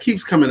 Yes, that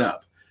keeps coming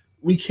up.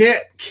 We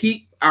can't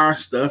keep our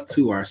stuff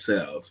to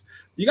ourselves.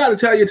 You got to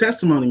tell your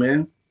testimony,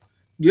 man.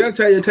 You got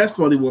to tell your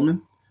testimony,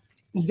 woman.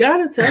 You got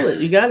to tell it.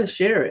 You got to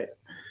share it.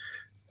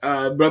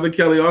 Brother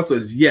Kelly also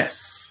says,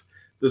 yes,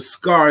 the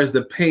scar is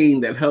the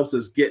pain that helps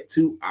us get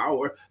to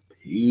our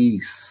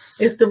peace.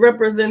 It's the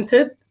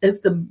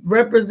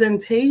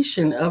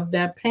representation of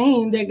that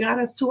pain that got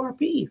us to our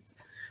peace.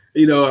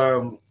 You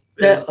know,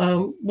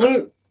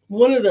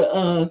 one of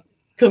the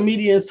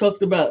comedians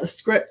talked about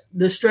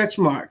the stretch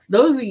marks.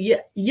 Those are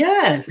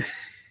yes.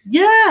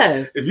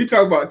 If you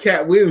talk about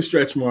Cat Williams'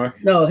 stretch mark,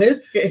 no,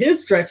 his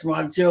stretch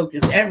mark joke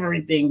is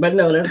everything. But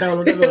no, that's not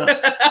what I'm talking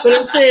about. But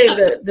I'm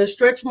saying the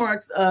stretch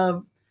marks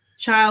of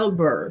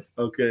childbirth,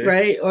 okay,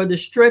 right? Or the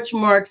stretch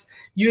marks.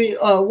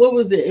 What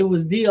was it? It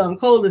was Dion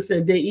Cole that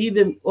said they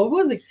either, or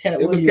was it Cat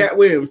Williams? It was Cat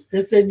Williams.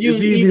 They said you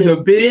either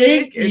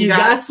big and you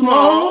got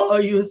small,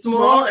 or you were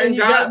small and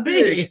you got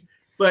big.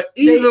 But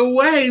either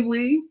way,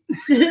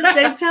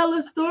 they tell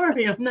a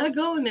story. I'm not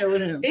going there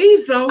with him.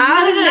 Either way,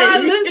 I'm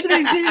not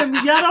listening to him.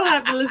 Y'all don't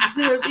have to listen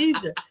to him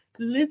either.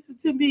 Listen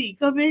to me.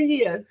 Come in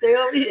here. Stay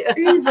over here.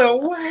 Either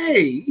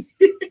way.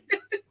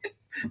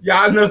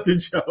 Y'all know the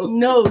joke.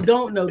 No,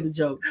 don't know the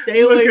joke.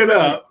 Stay Look away it from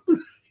up.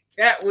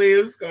 Cat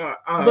Williams scar.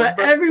 But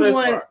every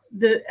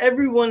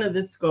one of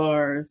the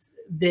scars,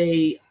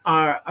 they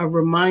are a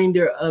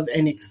reminder of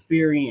an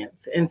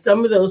experience. And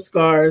some of those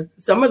scars,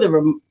 some of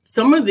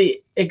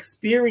the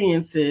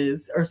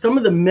experiences or some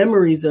of the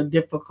memories are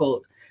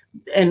difficult.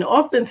 And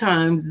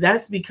oftentimes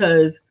that's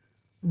because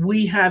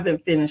we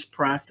haven't finished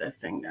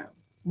processing them.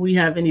 We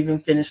haven't even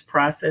finished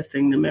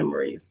processing the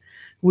memories.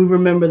 We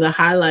remember the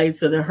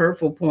highlights or the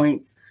hurtful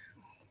points,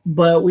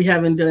 but we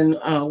haven't done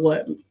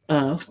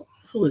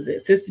who is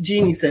it? Sister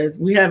Jeannie says,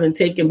 we haven't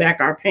taken back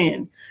our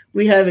pen.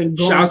 We haven't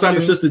gone Shouts out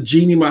to Sister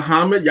Jeannie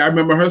Muhammad. Y'all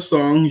remember her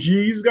song,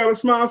 She's Got a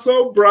Smile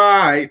So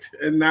Bright.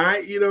 At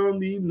night, you don't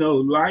need no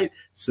light.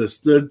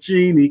 Sister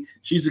Jeannie.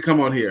 She used to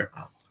come on here.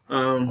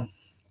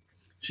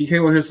 She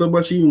came on here so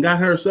much, she even got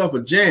herself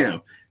a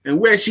jam. And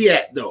where's she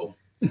at, though?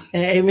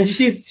 Hey,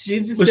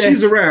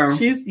 she's around.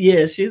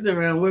 She's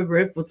around. We're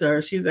grateful to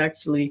her. She's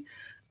actually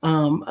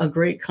a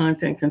great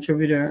content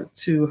contributor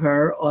to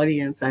her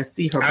audience. I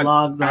see her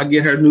blogs. I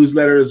get her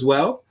newsletter as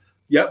well.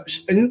 Yep.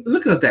 And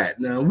look at that.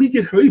 Now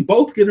we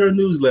both get her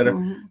newsletter.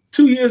 Mm-hmm.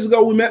 2 years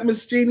ago, we met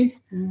Miss Jeannie.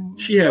 Mm-hmm.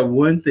 She had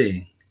one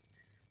thing.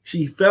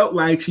 She felt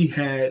like she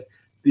had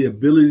the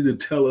ability to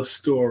tell a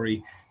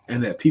story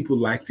and that people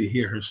like to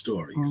hear her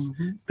stories.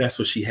 Mm-hmm. That's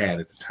what she had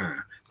at the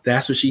time.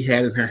 That's what she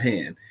had in her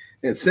hand.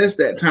 And since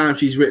that time,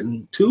 she's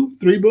written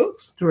 3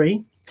 books.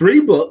 Three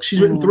books.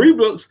 She's written 3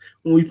 books.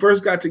 When we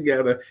first got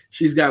together,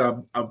 she's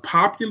got a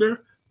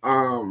popular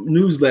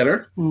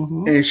newsletter,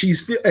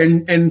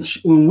 and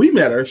when we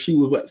met her, she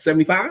was what,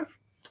 75?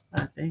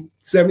 I think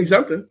 70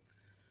 something,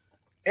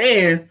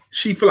 and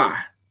she fly,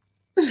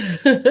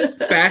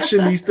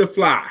 fashionista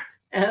fly.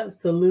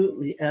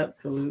 Absolutely.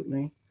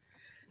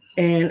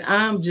 And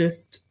I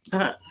just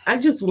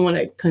want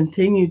to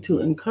continue to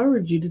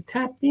encourage you to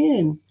tap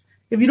in.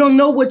 If you don't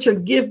know what your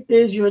gift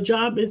is, your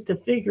job is to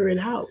figure it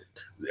out.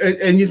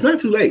 And it's not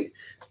too late.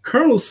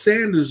 Colonel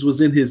Sanders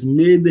was in his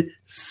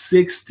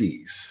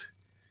mid-60s.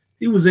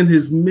 He was in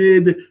his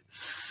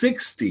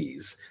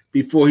mid-60s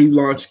before he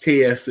launched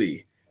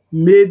KFC.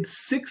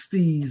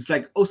 Mid-60s,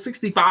 like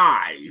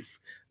 65.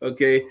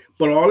 Okay.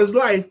 But all his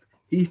life,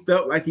 he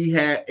felt like he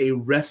had a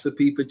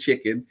recipe for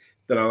chicken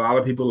that a lot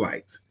of people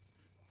liked.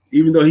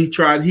 Even though he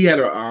had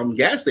a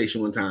gas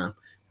station one time. And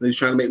he was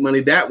trying to make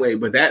money that way,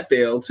 but that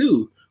failed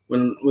too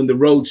when the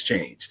roads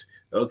changed.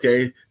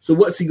 Okay. So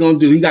what's he going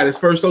to do? He got his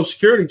first Social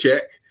Security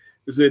check.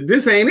 He said,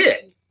 this ain't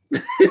it.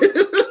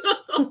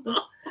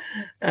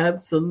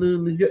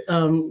 Absolutely.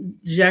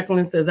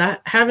 Jacqueline says,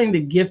 having the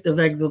gift of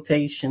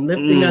exaltation,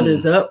 lifting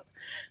others up,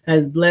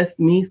 has blessed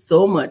me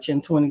so much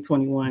in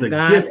 2021. The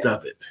gift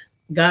of it.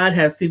 God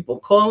has people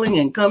calling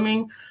and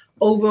coming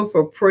over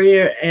for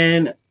prayer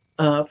and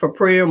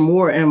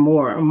more and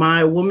more.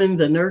 My Woman,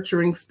 the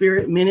Nurturing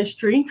Spirit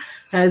ministry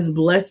has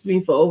blessed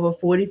me for over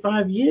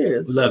 45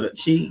 years. Love it.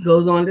 She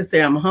goes on to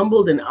say, I'm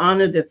humbled and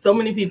honored that so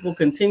many people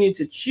continue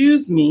to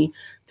choose me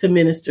to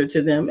minister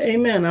to them.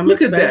 Amen.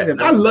 Look at that.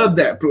 I love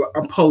that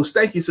post.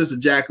 Thank you, Sister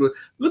Jacqueline.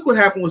 Look what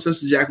happened with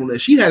Sister Jacqueline.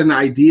 She had an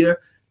idea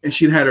and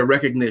she had a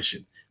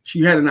recognition.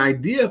 She had an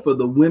idea for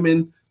the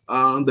women,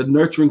 the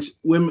nurturing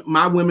women,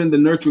 My Women, the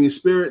Nurturing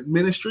Spirit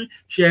ministry.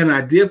 She had an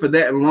idea for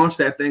that and launched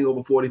that thing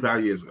over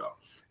 45 years ago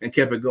and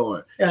kept it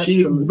going.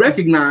 Absolutely. She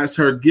recognized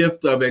her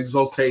gift of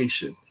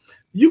exaltation.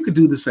 You could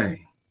do the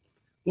same.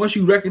 Once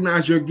you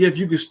recognize your gift,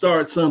 you can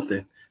start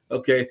something.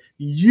 Okay.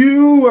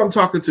 I'm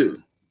talking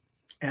to.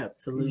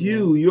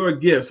 Absolutely. Your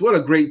gifts. What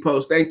a great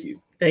post. Thank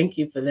you. Thank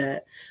you for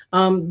that.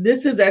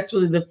 This is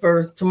actually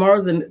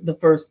tomorrow's the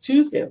first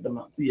Tuesday of the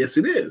month. Yes,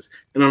 it is.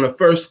 And on the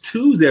first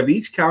Tuesday of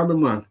each calendar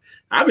month,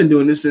 I've been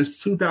doing this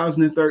since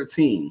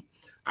 2013.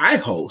 I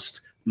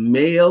host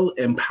Male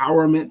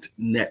Empowerment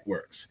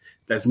Networks.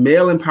 That's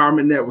Male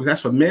Empowerment Networks.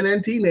 That's for men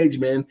and teenage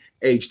men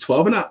age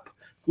 12 and up.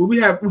 Where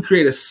we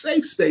create a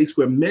safe space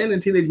where men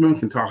and teenage men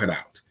can talk it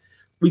out.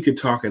 We can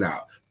talk it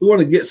out. We want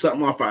to get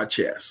something off our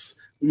chests,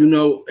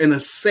 in a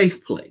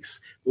safe place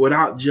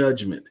without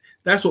judgment.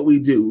 That's what we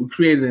do. We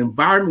create an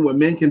environment where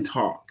men can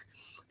talk,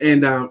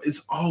 and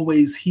it's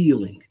always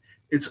healing.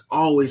 It's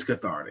always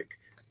cathartic.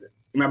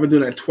 And I've been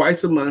doing that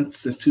twice a month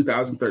since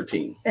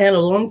 2013. And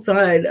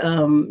alongside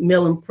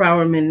Male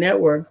Empowerment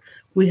Networks,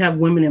 we have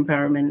Women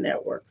Empowerment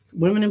Networks.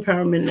 Women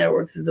Empowerment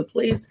Networks is a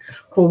place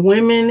for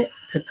women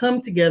to come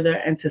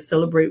together and to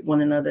celebrate one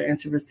another and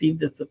to receive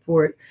the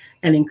support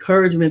and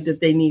encouragement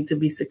that they need to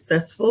be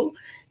successful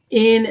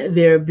in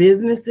their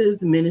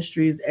businesses,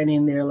 ministries, and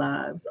in their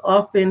lives.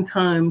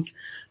 Oftentimes,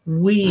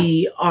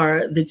 we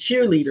are the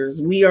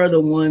cheerleaders. We are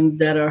the ones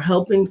that are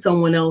helping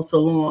someone else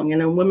along.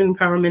 And in Women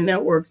Empowerment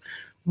Networks,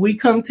 we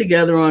come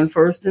together on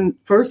first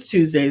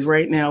Tuesdays.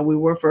 Right now, we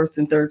were first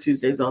and third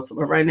Tuesdays also,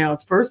 but right now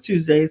it's first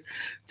Tuesdays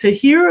to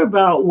hear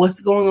about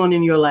what's going on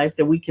in your life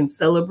that we can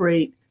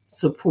celebrate,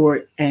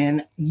 support,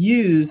 and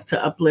use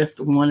to uplift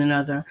one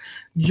another.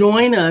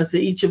 Join us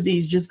at each of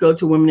these. Just go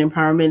to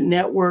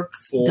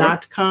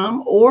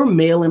womenempowermentnetworks.com or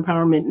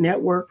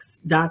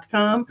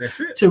maleempowermentnetworks.com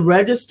to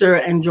register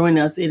and join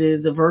us. It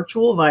is a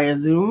virtual via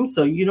Zoom,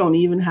 so you don't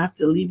even have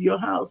to leave your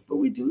house, but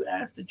we do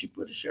ask that you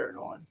put a shirt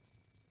on.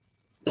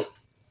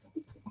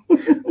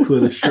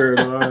 Put a shirt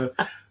on.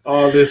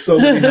 Oh, there's so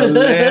many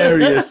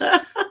hilarious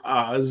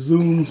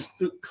Zoom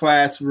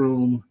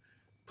classroom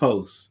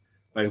posts.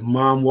 Like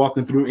mom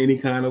walking through any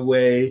kind of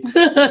way,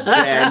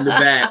 dad in the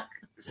back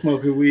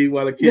smoking weed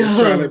while the kids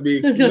trying to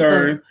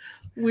learn.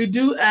 We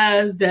do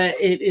ask that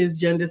it is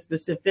gender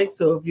specific.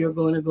 So if you're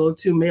going to go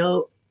to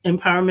Male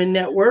Empowerment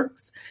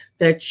Networks,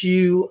 that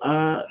you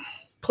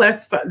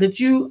classify, that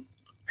you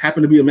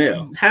happen to be a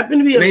male. Happen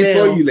to be It a ain't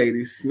male. for you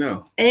ladies.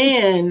 No.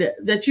 And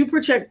that you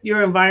protect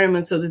your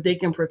environment so that they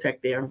can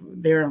protect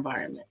their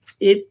environment.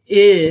 It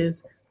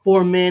is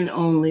for men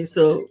only.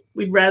 So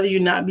we'd rather you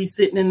not be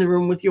sitting in the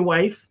room with your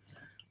wife.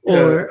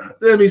 Or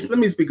let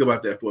me speak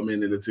about that for a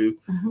minute or two.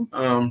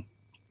 Mm-hmm.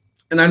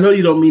 And I know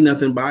you don't mean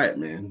nothing by it,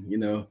 man. You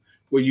know,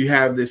 where you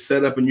have this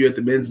set up and you're at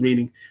the men's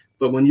meeting,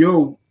 but when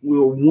your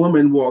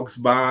woman walks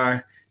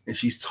by and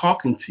she's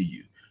talking to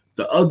you,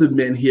 the other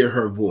men hear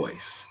her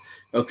voice.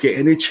 Okay,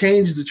 and it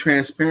changes the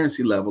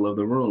transparency level of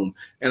the room.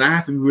 And I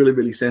have to be really,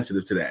 really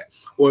sensitive to that.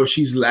 Or if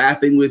she's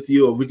laughing with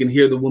you, or we can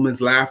hear the woman's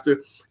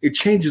laughter, it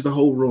changes the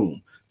whole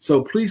room.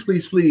 So please,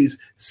 please, please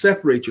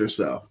separate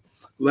yourself.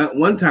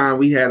 One time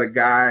we had a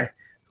guy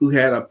who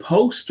had a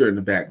poster in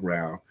the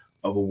background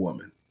of a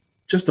woman,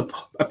 just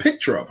a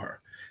picture of her.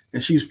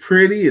 And she's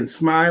pretty and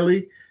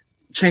smiley,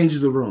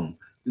 changes the room.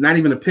 Not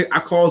even a pic.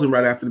 I called him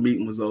right after the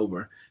meeting was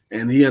over,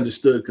 and he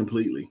understood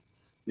completely,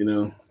 you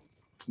know.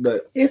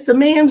 But it's a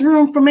man's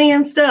room for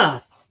man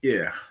stuff.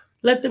 Yeah.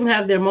 Let them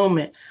have their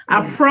moment.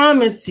 I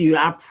promise you,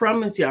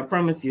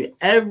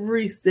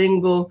 every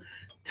single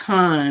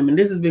time, and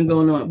this has been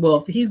going on.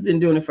 Well, he's been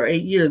doing it for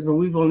 8 years, but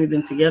we've only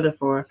been together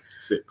for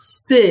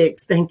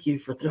 6. Thank you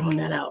for throwing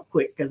that out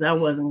quick, because I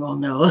wasn't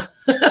going to know.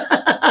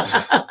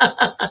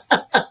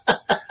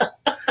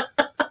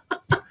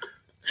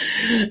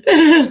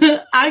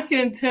 I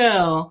can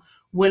tell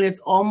when it's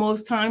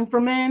almost time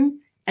for men,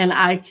 and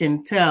I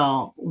can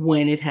tell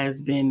when it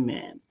has been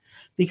men,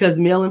 because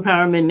Male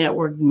Empowerment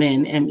Network's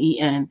Men,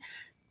 MEN,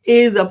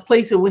 is a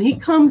place that when he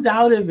comes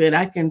out of it,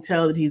 I can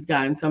tell that he's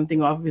gotten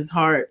something off of his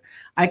heart.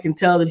 I can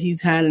tell that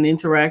he's had an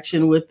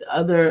interaction with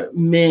other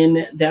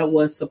men that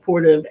was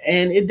supportive,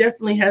 and it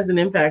definitely has an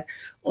impact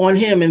on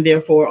him and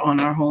therefore on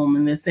our home.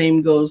 And the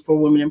same goes for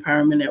Women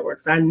Empowerment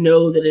Networks. I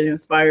know that it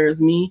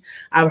inspires me.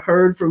 I've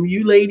heard from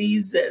you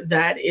ladies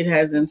that it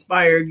has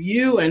inspired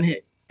you,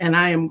 and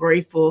I am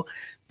grateful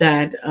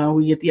that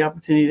we get the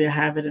opportunity to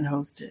have it and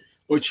host it.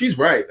 Well, she's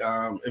right.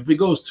 If it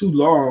goes too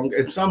long,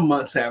 and some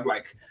months have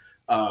like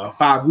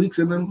 5 weeks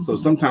in them, so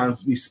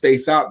sometimes we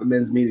space out the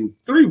men's meeting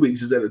 3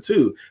 weeks instead of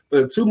 2.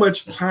 But if too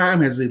much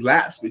time has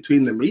elapsed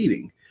between the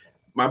meeting,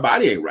 my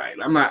body ain't right.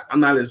 I'm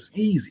not as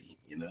easy,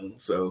 you know.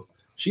 So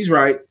she's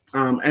right,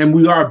 and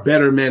we are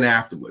better men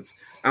afterwards.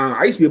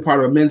 I used to be a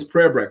part of a men's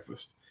prayer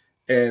breakfast,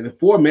 and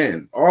 4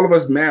 men, all of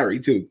us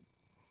married too,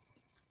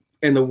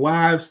 and the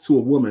wives to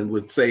a woman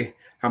would say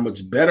how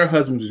much better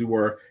husbands we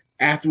were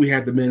after we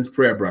had the men's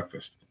prayer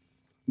breakfast.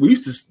 We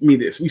used to meet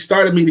this. We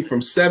started meeting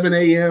from 7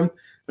 a.m.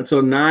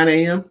 until 9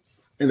 a.m.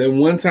 and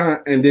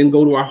then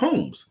go to our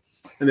homes.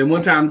 And then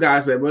one time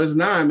guys said, well, it's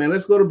 9, man,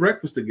 let's go to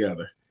breakfast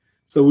together.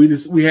 So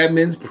we had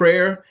men's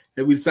prayer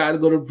and we decided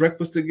to go to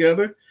breakfast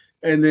together.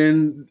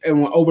 And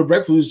over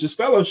breakfast was just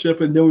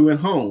fellowship, and then we went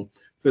home.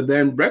 So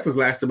then breakfast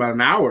lasted about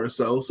an hour or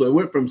so. So it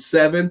went from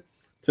 7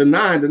 to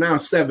 9 to now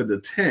 7 to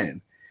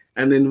 10.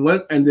 And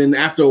then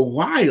after a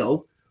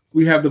while,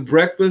 we have the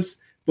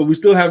breakfast, but we're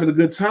still having a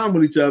good time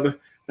with each other.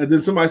 And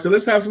then somebody said,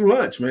 let's have some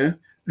lunch, man.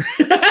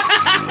 It's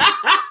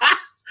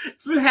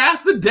been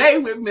half the day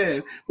with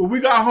men. When we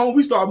got home,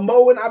 we started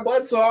mowing our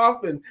butts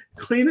off and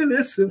cleaning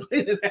this and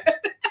cleaning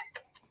that.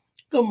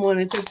 Good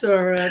morning,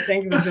 Tatora.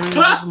 Thank you for joining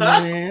us this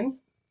morning.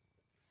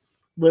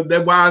 But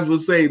that wives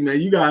would say, man,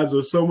 you guys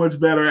are so much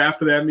better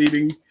after that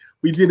meeting.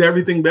 We did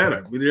everything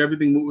better. We did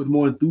everything with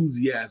more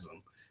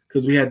enthusiasm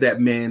because we had that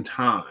man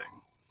time.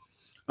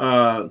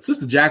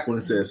 Sister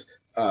Jacqueline says,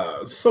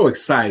 so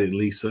excited,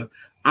 Lisa.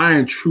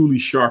 Iron truly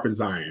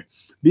sharpens iron.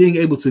 Being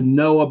able to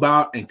know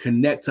about and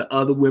connect to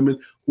other women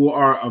who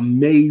are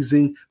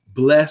amazing,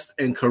 blessed,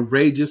 and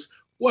courageous.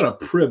 What a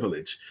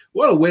privilege.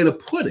 What a way to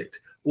put it.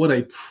 What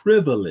a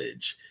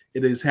privilege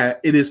it is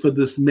for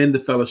this men to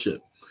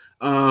fellowship.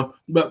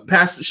 But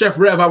Pastor Chef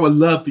Rev, I would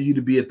love for you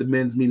to be at the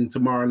men's meeting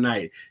tomorrow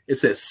night.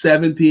 It's at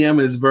 7 p.m.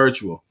 and it's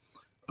virtual.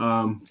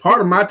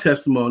 Part of my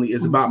testimony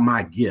is about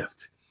my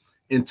gift.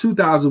 In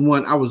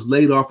 2001, I was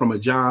laid off from a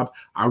job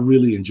I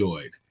really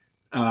enjoyed.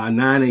 9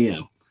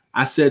 a.m.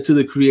 I said to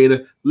the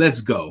creator,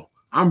 let's go.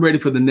 I'm ready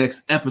for the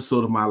next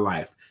episode of my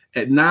life.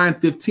 At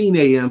 9:15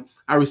 a.m.,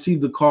 I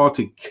received a call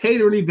to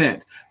cater an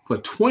event for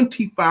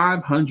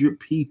 2,500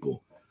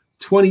 people.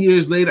 20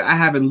 years later, I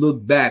haven't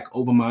looked back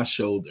over my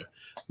shoulder.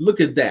 Look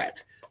at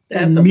that.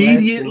 That's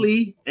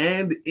immediately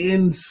and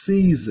in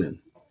season.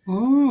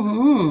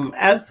 Mm-hmm.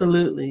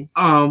 Absolutely.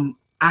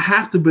 I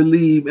have to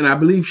believe, and I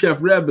believe Chef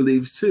Rev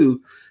believes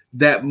too,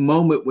 that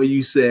moment where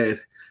you said,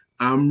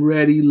 I'm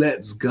ready,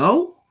 let's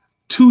go,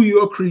 to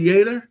your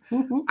creator.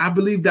 Mm-hmm. I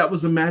believe that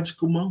was a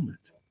magical moment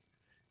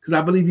because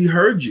I believe he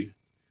heard you,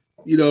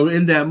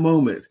 in that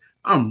moment.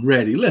 I'm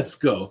ready, let's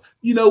go.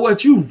 You know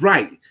what? You're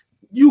right.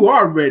 You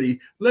are ready.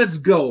 Let's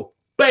go.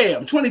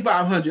 Bam,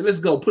 2,500. Let's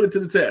go. Put it to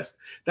the test.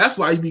 That's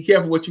why you be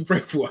careful what you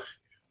pray for.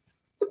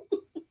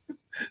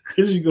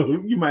 Because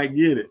you might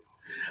get it.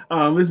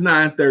 It's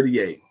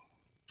 9:38.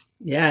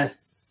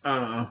 Yes.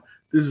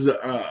 This is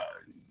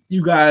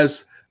you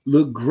guys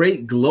look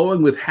great,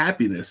 glowing with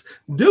happiness.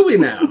 Do we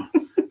now?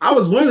 I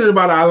was wondering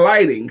about our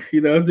lighting,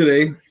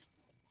 today.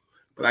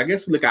 but I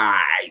guess we look all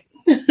right.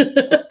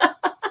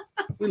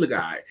 We look all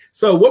right.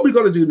 So what we're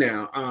going to do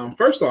now,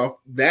 first off,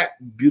 that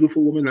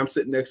beautiful woman I'm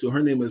sitting next to,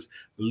 her name is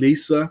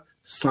Lisa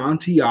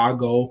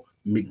Santiago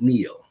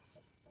McNeil.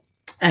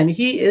 And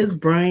he is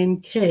Brian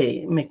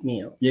K.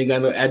 McNeil. You ain't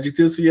got no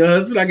adjectives for your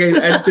husband? I gave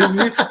adjectives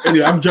to you?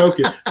 Anyway, I'm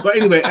joking. But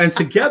anyway, and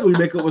together we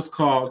make up what's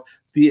called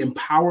the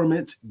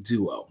Empowerment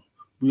Duo.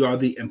 We are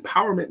the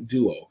Empowerment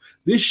Duo.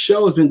 This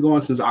show has been going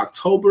since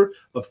October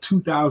of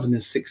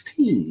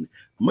 2016.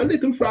 Monday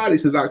through Friday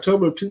since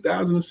October of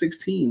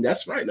 2016.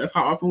 That's right. That's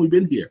how often we've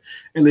been here.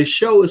 And the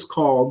show is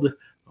called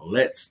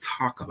Let's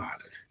Talk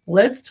About It.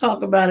 Let's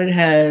Talk About It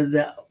has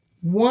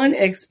one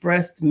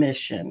expressed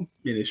mission.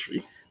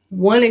 Ministry.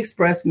 One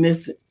expressed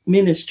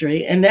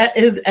ministry, and that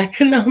is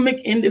economic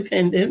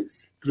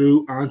independence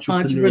through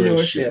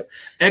entrepreneurship.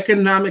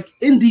 Economic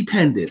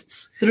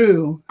independence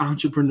through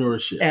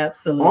entrepreneurship.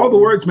 Absolutely. All the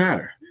words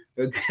matter.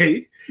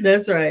 Okay.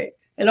 That's right.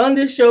 And on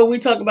this show, we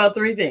talk about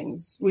three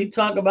things. We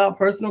talk about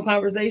personal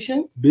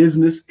conversation,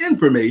 business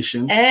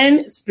information,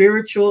 and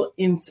spiritual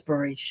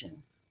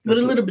inspiration. With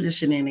That's a little bit of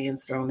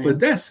shenanigans thrown in. But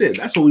that's it.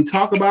 That's what we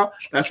talk about.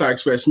 That's our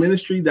express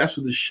ministry. That's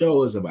what the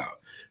show is about.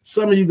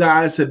 Some of you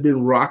guys have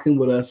been rocking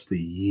with us for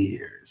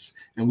years,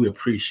 and we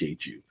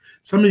appreciate you.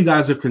 Some of you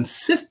guys are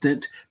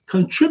consistent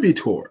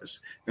contributors,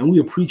 and we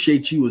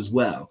appreciate you as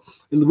well.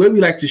 And the way we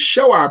like to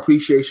show our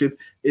appreciation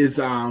is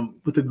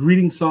with a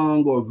greeting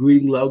song or a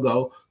greeting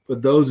logo for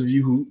those of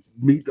you who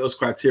meet those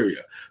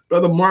criteria.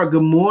 Brother Mark,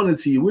 good morning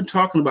to you. We're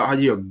talking about how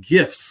your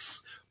gifts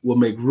will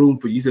make room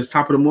for you. He says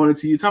top of the morning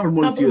to you. Top of the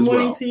morning to you as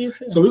well. To you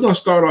too. So we're going to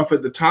start off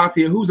at the top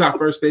here. Who's our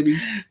first, baby?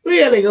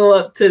 We got to go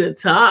up to the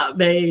top,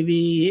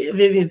 baby.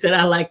 Vivian said,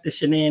 I like the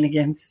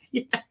shenanigans.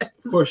 Yeah.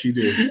 Of course you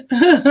do.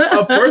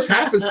 Up first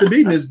happens to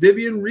be Miss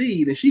Vivian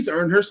Reed, and she's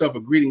earned herself a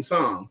greeting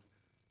song.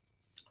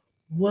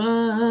 Whoa,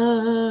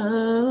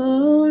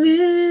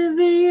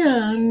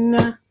 Vivian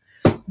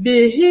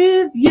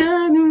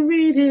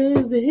Reed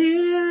is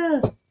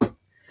here.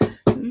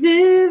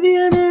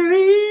 Vivian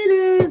Reed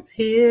is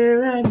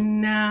here,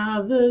 and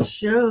now the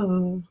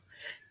show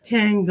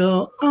can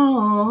go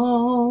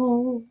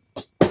on.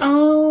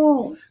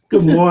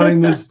 Good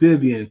morning, Miss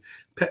Vivian.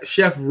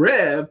 Chef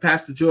Rev,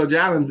 Pastor George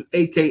Allen,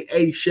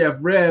 a.k.a. Chef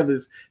Rev,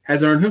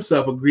 has earned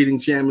himself a greeting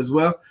jam as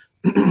well.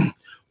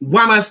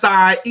 Why must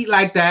I eat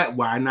like that?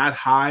 Why not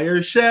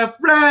hire Chef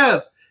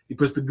Rev? He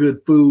puts the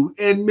good food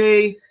in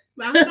me.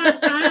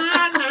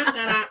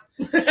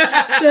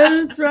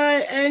 That's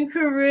right. And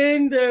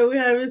Corinda, we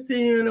haven't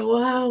seen you in a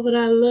while, but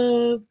I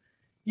love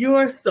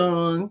your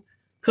song.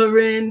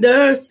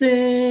 Corinda,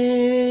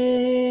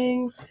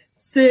 sing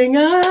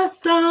a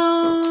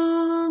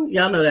song.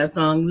 Y'all know that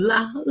song.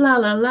 La la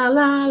la la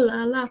la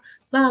la la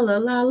la la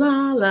la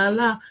la la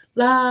la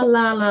la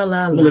la la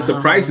la. Melissa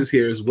Price is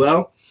here as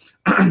well.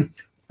 Bam,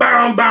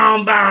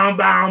 bam, bam,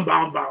 bam, bam,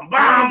 bam,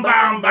 bam,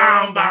 bam,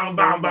 bam, bam,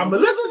 bam, bam.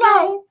 Melissa's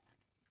on.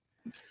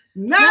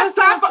 Now it's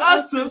time for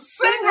us to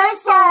sing her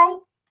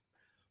song.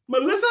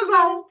 Melissa's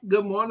on.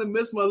 Good morning,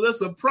 Miss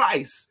Melissa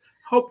Price.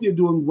 Hope you're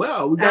doing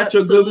well. We got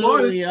your good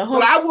morning.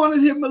 But I want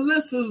to hear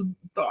Melissa's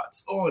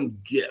thoughts on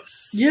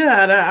gifts.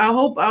 Yeah, I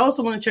hope. I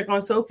also want to check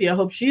on Sophie. I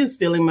hope she is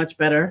feeling much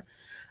better.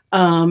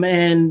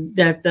 And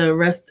that the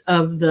rest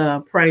of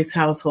the Price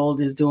household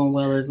is doing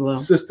well as well.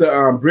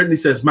 Sister Brittany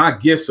says, my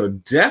gifts are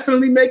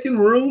definitely making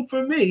room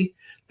for me.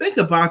 Think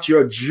about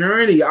your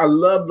journey. I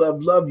love,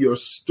 love, love your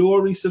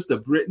story, Sister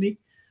Brittany.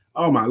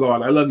 Oh, my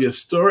Lord. I love your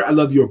story. I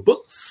love your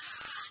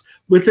books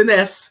with an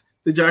S.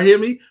 Did y'all hear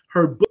me?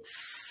 Her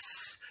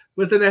books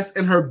with an S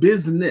and her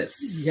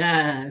business.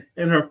 Yes.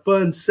 And her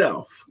fun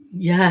self.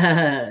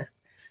 Yes.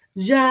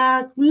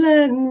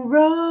 Jacqueline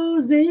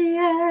Rosier,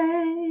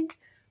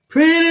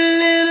 pretty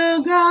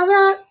little girl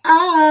that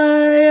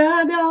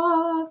I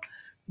adore.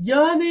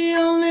 You're the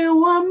only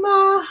one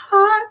my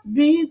heart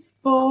beats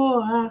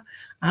for.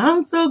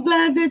 I'm so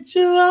glad that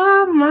you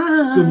are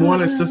mine. Good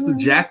morning, Sister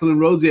Jacqueline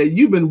Rosier.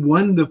 You've been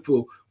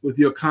wonderful with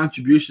your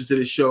contributions to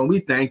the show, and we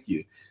thank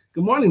you.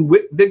 Good morning,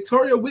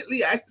 Victoria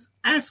Whitley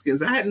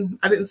Askins. I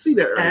didn't see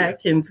that earlier.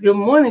 Atkins. Good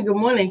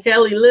morning,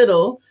 Kelly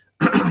Little.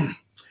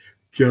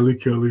 Kelly,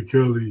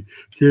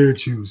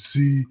 can't you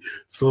see?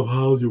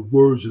 Somehow your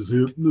words just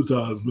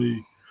hypnotize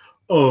me.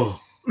 Oh.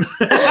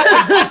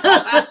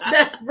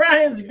 That's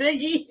Brian's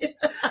Biggie.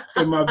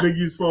 And my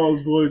Biggie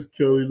Smalls voice,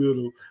 Kelly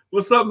Little.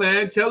 What's up,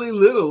 man? Kelly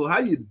Little. How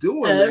you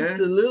doing, man?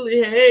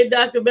 Absolutely. Hey,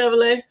 Dr.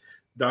 Beverly.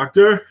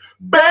 Dr.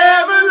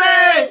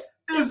 Beverly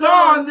is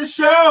on the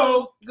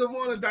show. Good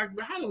morning,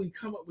 Dr. How do we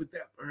come up with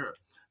that for her?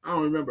 I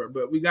don't remember,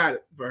 but we got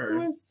it for her. It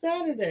was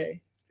Saturday.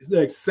 It's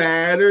next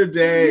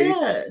Saturday.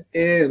 Yes.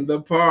 In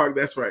the park.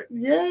 That's right.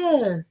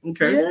 Yes.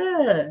 Okay.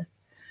 Yes.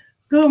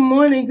 Good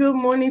morning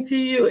to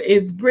you.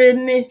 It's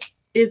Brittany.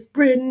 It's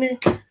Brittany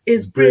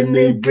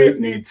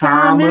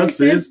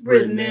Thomas. It's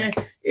Brittany.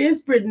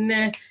 It's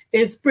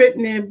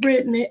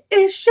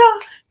your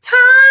time.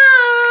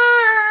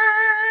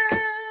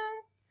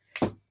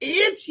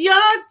 It's your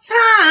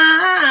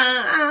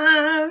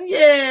time.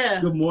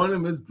 Yeah. Good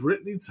morning, Miss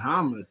Brittany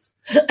Thomas.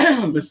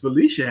 Miss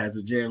Felicia has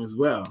a jam as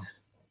well.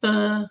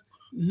 Felicia,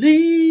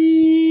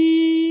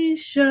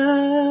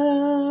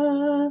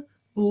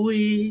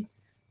 we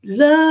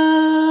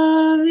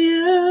love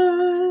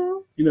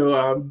you. You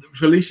know,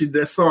 Felicia,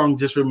 that song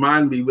just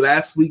reminded me.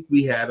 Last week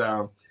we had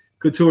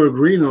Katura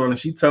Green on, and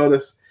she told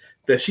us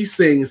that she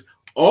sings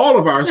all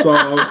of our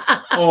songs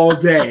all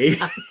day.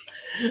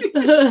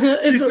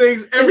 She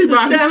sings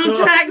everybody's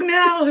soundtrack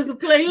now. It's a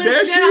playlist.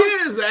 There now. she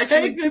is,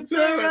 actually. Hey,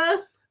 Katura.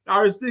 I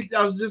was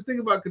just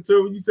thinking about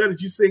Katura when you said that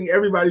you sing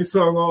everybody's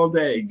song all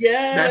day.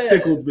 Yeah, that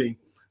tickled me.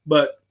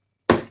 But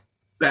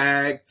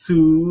back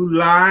to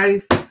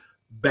life,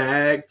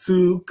 back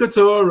to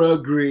Katura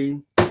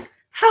Green.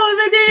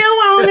 However do you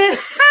want it?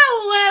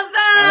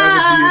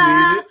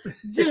 However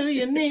do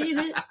you need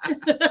it?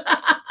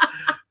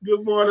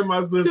 Good morning,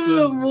 my sister.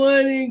 Good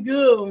morning.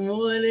 Good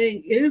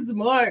morning. It's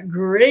Mark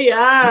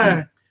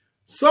Greer.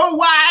 So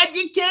wide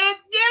you can't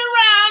get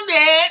around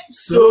it.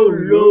 So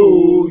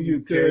low you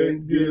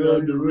can't get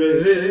under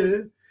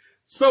it.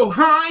 So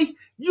high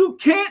you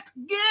can't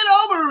get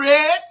over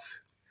it.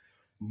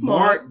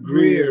 Mark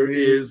Greer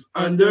is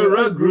under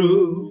a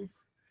groove,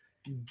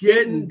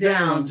 getting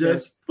down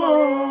just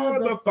for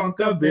the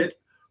funk of it.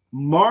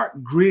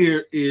 Mark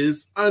Greer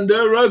is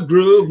under a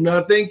groove.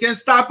 Nothing can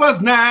stop us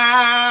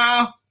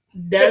now.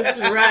 That's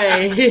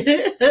right.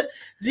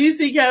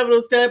 GC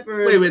Capital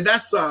Steppers. Wait a minute,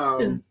 that's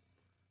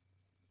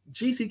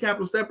GC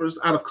Capital Steppers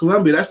out of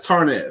Columbia. That's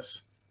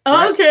Tarnez.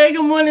 Right? Okay,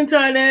 good morning,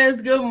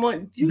 Tarnez. Good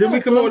morning. Did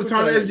we come up with the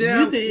Tarnez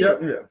jam? You did.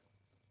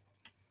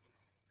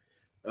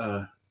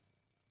 Yep.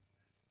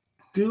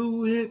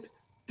 Do it.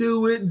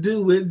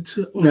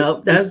 No,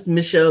 that's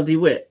Michelle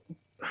DeWitt.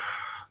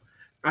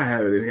 I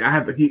have it in here. I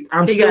have to keep.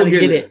 You gotta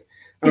get it.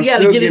 You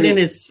gotta get it in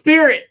his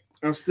spirit.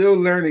 I'm still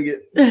learning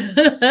it,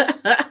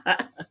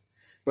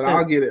 but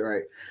I'll get it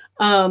right.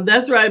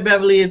 That's right,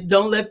 Beverly. It's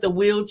don't let the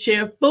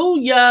wheelchair fool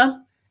ya.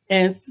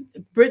 And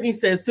Brittany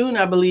says soon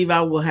I believe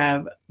I will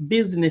have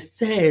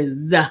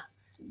businesses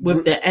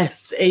with the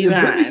S.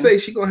 Brittany say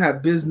she gonna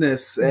have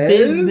businesses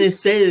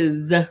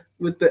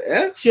with the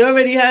S. She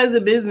already has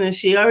a business.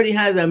 She already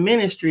has a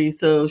ministry,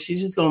 so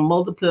she's just gonna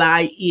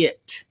multiply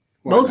it.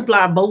 Why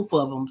multiply not? Both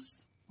of them.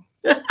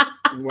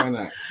 Why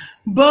not?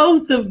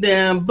 Both of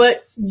them.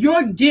 But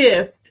your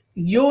gift,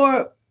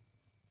 your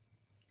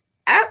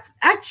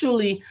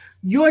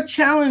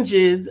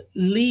challenges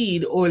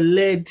lead or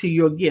led to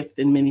your gift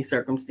in many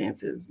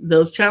circumstances.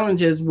 Those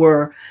challenges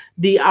were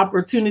the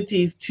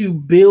opportunities to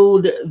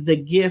build the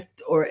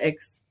gift or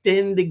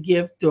extend the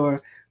gift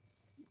or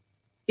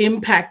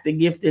impact the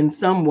gift in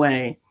some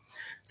way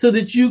so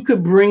that you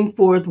could bring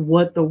forth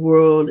what the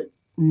world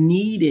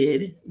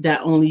needed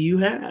that only you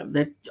have,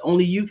 that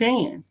only you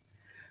can.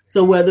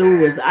 So whether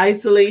it was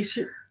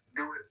isolation,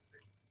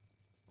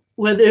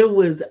 whether it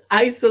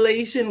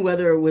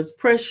was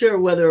pressure,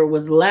 whether it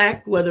was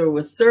lack, whether it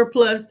was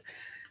surplus,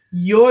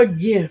 your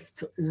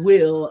gift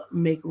will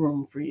make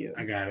room for you.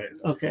 I got it.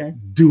 Okay.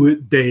 Do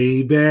it,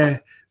 baby.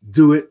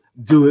 Do it,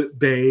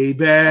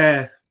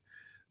 baby.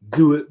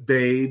 Do it,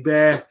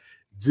 baby.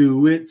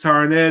 Do it,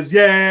 Tarnez.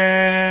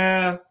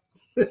 Yeah.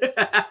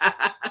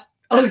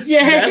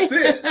 Okay.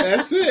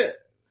 That's it.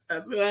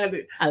 That's what I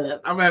did. I love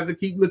it. I'm going to have to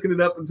keep looking it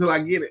up until I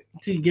get it.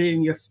 Until you get it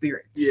in your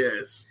spirit.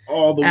 Yes.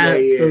 All the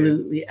way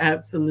in.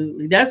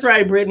 Absolutely. That's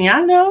right, Brittany. I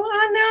know.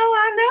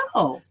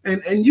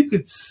 And you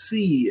could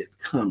see it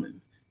coming.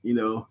 You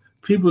know,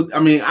 people, I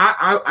mean,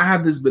 I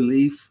have this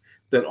belief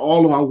that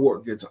all of our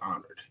work gets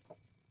honored.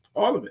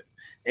 All of it.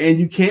 And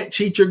you can't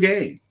cheat your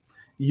game.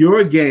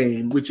 Your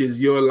game, which is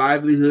your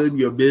livelihood,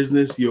 your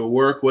business, your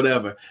work,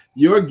 whatever,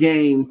 your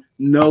game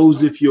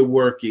knows if you're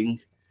working,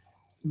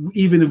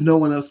 even if no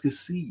one else can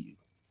see you.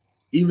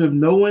 Even if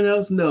no one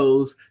else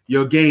knows,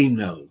 your game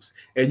knows.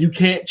 And you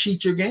can't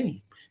cheat your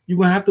game. You're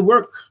going to have to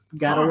work. You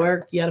got to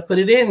work. You got to put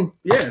it in.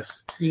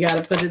 Yes. You got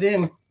to put it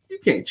in. You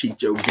can't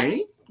cheat your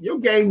game. Your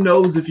game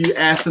knows if you're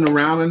assing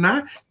around or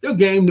not. Your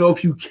game knows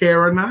if you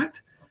care or not.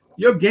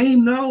 Your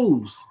game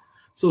knows.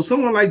 So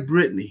someone like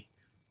Brittany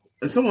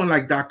and someone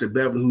like Dr.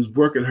 Beverly who's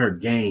working her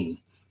game,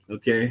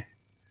 okay?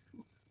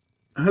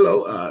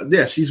 Hello.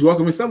 Yeah, she's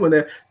welcoming someone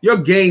there. Your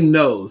game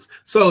knows.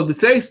 So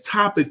today's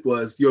topic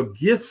was your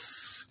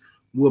gifts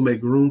will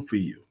make room for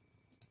you.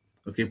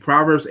 Okay,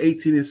 Proverbs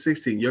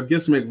 18:16. Your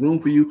gifts make room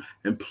for you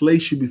and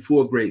place you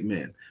before great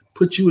men.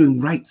 Put you in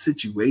right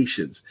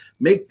situations.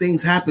 Make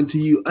things happen to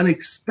you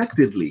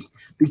unexpectedly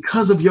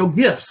because of your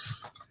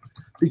gifts.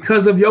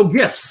 Because of your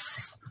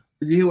gifts.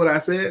 Did you hear what I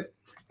said?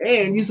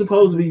 And you're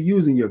supposed to be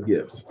using your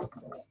gifts.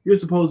 You're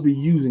supposed to be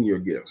using your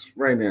gifts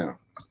right now.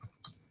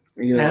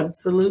 You know,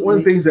 absolutely. One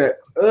of the things that,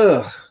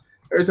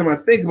 every time I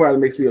think about it,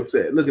 makes me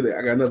upset. Look at that.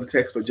 I got another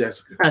text for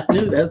Jessica. I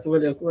knew that's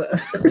what it was.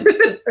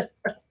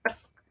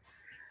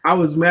 I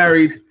was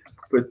married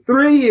for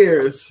 3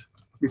 years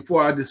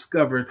before I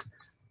discovered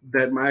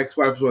that my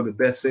ex-wife was one of the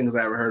best singers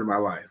I ever heard in my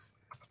life.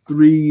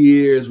 3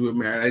 years we were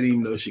married. I didn't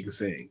even know she could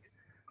sing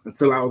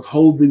until I was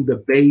holding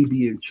the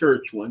baby in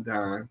church one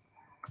time,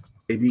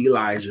 baby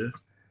Elijah,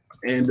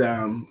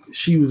 and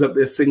she was up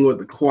there singing with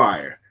the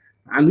choir.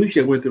 I knew she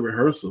had went to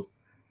rehearsal.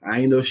 I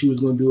didn't know she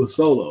was going to do a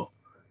solo.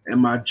 and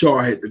my jaw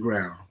hit the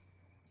ground.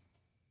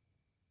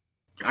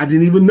 I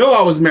didn't even know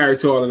I was married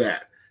to all of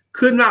that.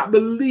 Could not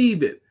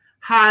believe it.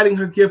 Hiding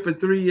her gift for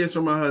 3 years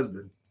from my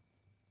husband.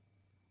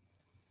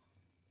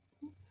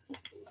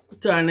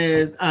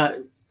 Tarnez,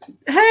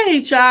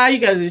 hey, Chai, you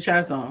got to do the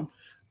Chai song.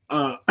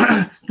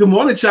 Good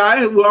morning,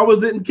 Chai. We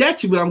almost didn't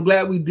catch you, but I'm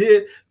glad we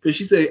did because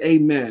she said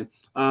amen.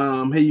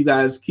 Hey, you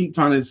guys, keep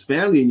Tarnez's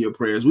family in your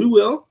prayers. We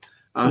will.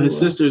 His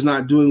sister is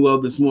not doing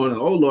well this morning.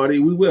 Oh, Lordy,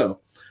 we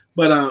will.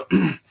 But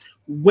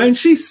when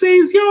she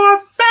sees your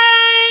face,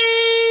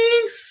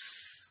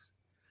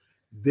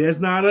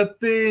 there's not a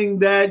thing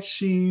that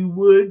she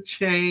would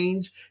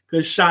change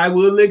because Shai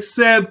will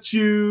accept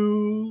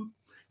you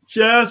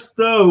just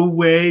the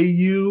way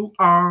you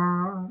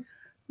are.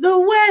 The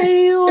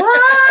way you are.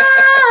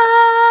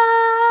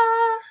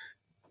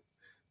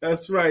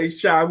 That's right.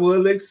 Shai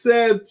will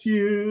accept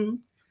you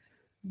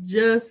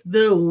just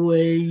the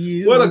way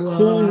you are. What a are.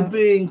 cool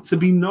thing to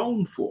be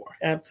known for.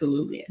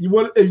 Absolutely.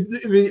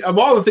 Of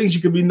all the things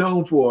you could be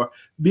known for,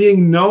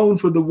 being known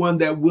for the one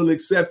that will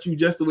accept you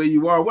just the way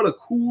you are. What a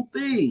cool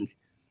thing.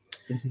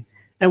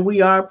 And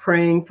we are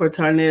praying for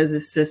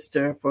Tarnez's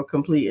sister for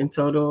complete and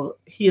total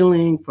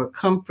healing, for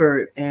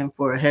comfort, and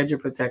for a hedge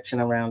of protection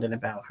around and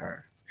about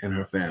her. And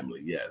her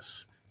family,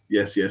 yes.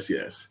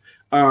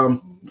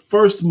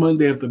 First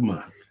Monday of the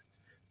month.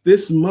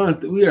 This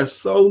month, we are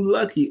so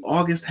lucky.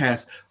 August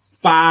has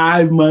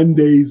 5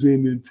 Mondays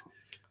in it.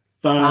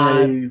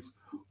 5.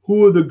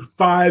 Who are the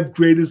 5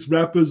 greatest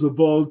rappers of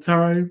all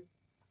time?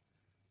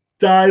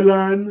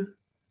 Dylan,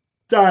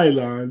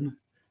 and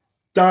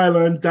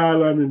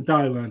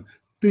Dylan.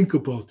 Think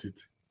about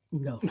it.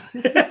 No.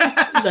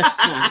 That's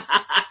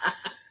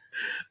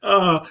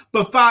not.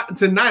 But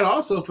tonight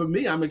also for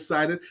me, I'm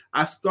excited.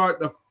 I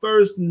start the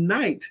first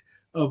night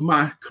of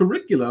my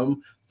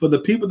curriculum for the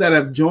people that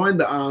have joined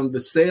the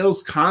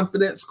Sales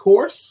Confidence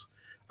course.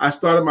 I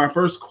started my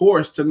first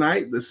course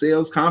tonight, the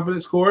Sales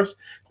Confidence course,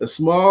 the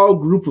small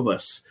group of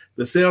us.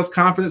 The Sales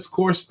Confidence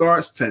course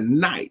starts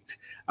tonight,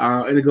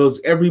 and it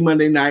goes every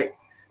Monday night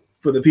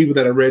for the people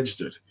that are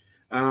registered.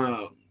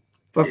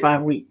 For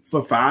 5 weeks.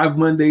 For 5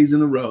 Mondays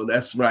in a row.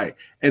 That's right.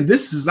 And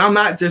I'm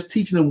not just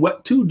teaching them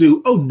what to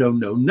do. Oh,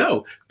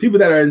 no. People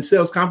that are in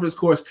Sales Confidence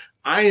course,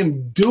 I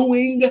am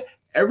doing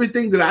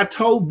everything that I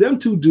told them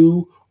to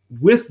do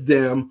with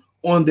them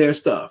on their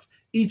stuff.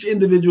 Each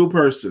individual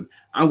person,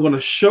 I'm going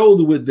to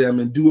shoulder with them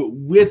and do it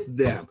with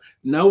them.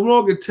 No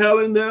longer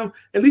telling them,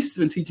 and Lisa's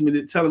been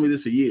telling me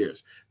this for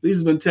years.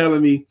 Lisa's been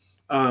telling me,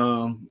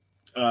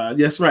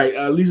 that's right.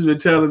 Lisa's been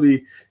telling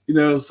me,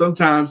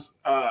 sometimes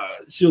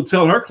she'll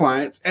tell her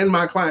clients and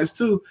my clients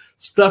too,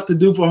 stuff to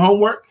do for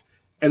homework,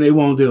 and they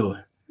won't do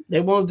it. They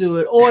won't do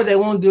it, or they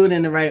won't do it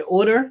in the right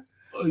order,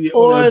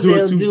 or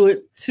they'll just do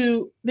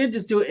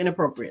it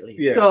inappropriately.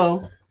 Yes.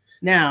 So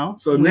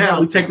now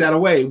we take that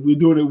away. We're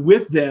doing it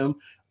with them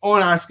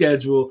on our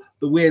schedule,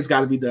 the way it's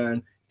got to be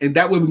done, and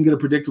that way we can get a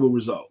predictable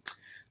result.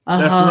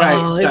 That's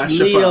right.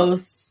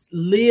 It's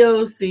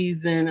Leo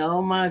season.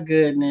 Oh my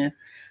goodness.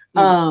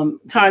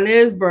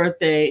 Tarnez's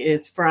birthday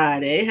is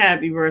Friday.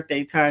 Happy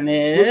birthday,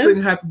 Tarnez. We'll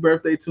sing happy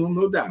birthday to him,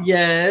 no doubt.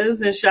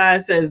 Yes, and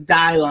Shai says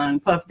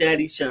Dylan, Puff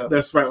Daddy show.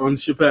 That's right, on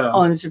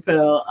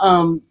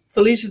Chappelle.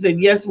 Felicia said,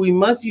 yes, we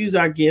must use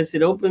our gifts.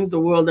 It opens the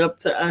world up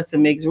to us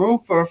and makes room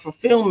for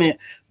fulfillment,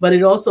 but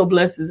it also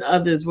blesses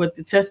others with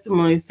the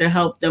testimonies to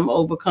help them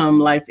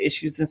overcome life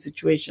issues and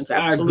situations.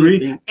 Absolutely. I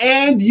agree.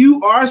 And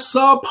you are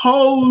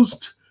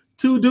supposed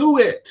to do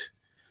it.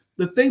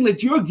 The thing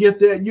that you're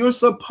gifted, you're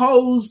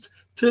supposed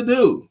to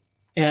do.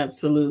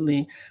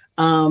 Absolutely.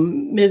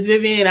 Ms.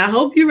 Vivian, I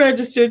hope you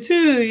registered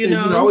too. You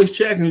can always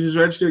check and just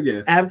register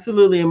again.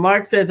 Absolutely. And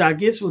Mark says our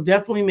gifts will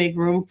definitely make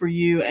room for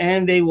you,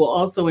 and they will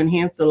also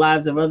enhance the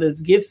lives of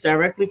others. Gifts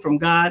directly from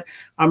God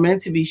are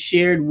meant to be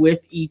shared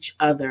with each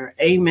other.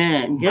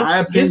 Amen. My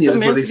opinion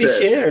is what he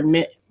says. Shared.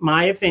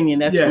 My opinion.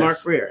 That's Mark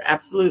Freer.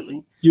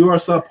 Absolutely. You're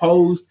not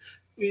supposed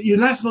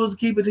to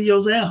keep it to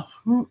yourself.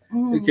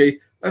 Mm-mm. Okay.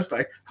 That's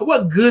like,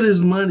 what good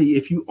is money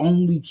if you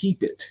only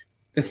keep it?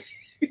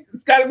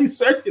 It's got to be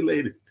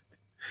circulated.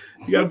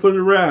 You got to put it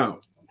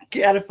around.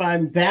 Got to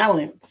find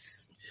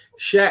balance.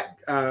 Shaq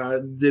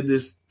did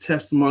this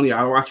testimony.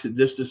 I watched it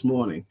just this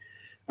morning.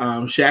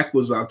 Shaq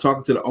was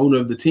talking to the owner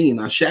of the team.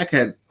 Now,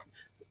 Shaq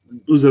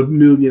was a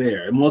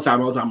millionaire, multi.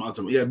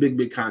 He had a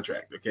big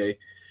contract, okay?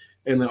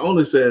 And the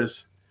owner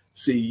says,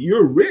 see,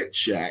 you're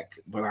rich, Shaq,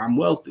 but I'm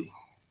wealthy.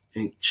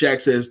 And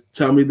Shaq says,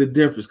 tell me the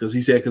difference.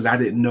 Because I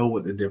didn't know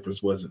what the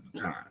difference was at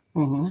the time.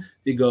 Mm-hmm.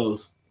 He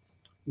goes,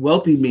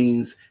 wealthy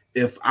means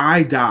if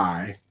I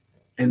die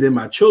and then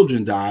my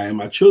children die and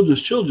my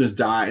children's children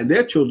die and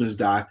their children's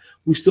die,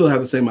 we still have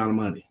the same amount of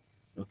money.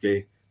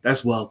 Okay.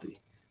 That's wealthy.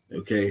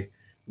 Okay.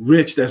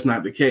 Rich, that's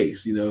not the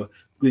case. You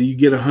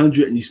get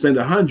 100 and you spend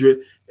 100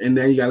 and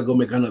then you got to go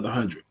make another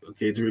 100.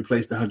 Okay. To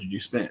replace the 100 you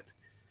spent.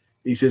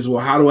 He says,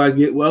 well, how do I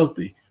get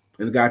wealthy?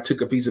 And the guy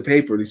took a piece of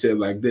paper and he said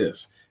like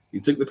this. He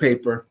took the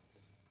paper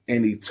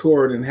and he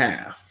tore it in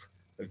half.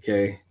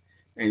 Okay.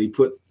 And he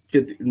put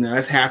 50, now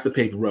that's half the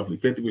paper, roughly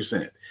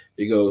 50%.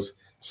 He goes,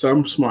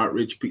 Some smart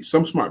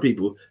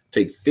people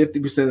take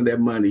 50% of their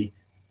money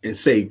and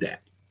save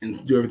that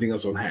and do everything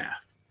else on half.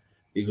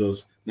 He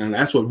goes, now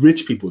that's what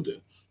rich people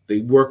do.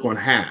 They work on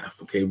half.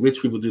 Okay,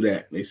 rich people do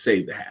that and they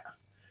save the half.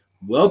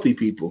 Wealthy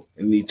people,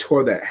 and he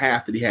tore that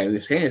half that he had in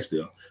his hand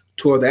still,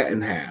 tore that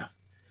in half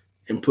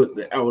and put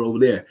the out over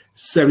there.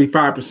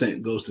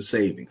 75% goes to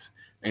savings,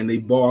 and they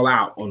ball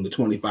out on the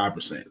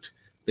 25%.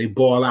 They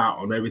ball out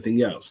on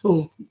everything else.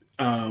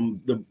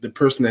 The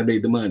person that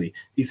made the money,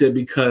 he said,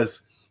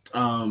 because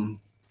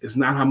it's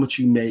not how much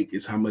you make,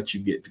 it's how much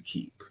you get to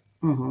keep.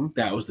 Mm-hmm.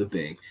 That was the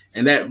thing.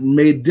 And that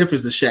made a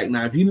difference to Shaq.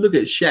 Now, if you look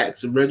at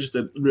Shaq's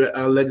registered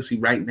legacy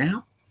right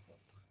now,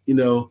 you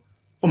know,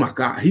 oh my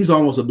God, he's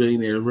almost a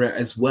billionaire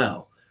as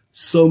well.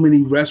 So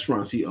many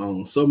restaurants he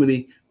owns, so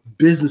many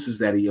businesses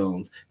that he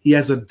owns. He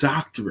has a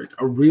doctorate,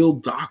 a real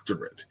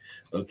doctorate.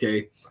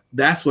 Okay.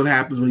 That's what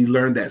happens when you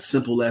learn that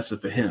simple lesson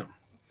for him.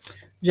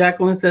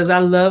 Jacqueline says, I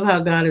love how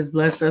God has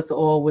blessed us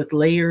all with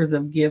layers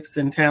of gifts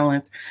and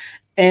talents,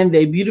 and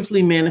they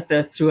beautifully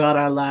manifest throughout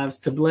our lives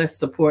to bless,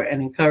 support,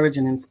 and encourage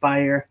and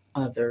inspire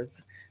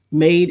others.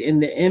 Made in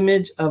the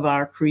image of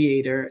our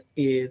Creator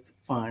is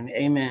fun.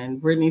 Amen.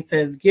 Brittany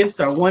says,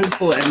 gifts are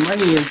wonderful and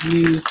money is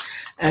used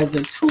as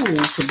a tool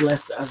to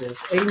bless others.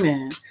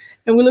 Amen.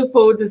 And we look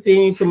forward to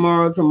seeing you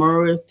tomorrow.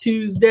 Tomorrow is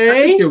Tuesday.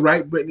 I think you're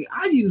right, Brittany.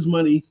 I use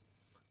money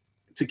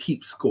to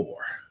keep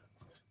score.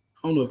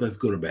 I don't know if that's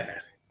good or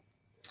bad.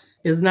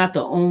 It's not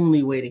the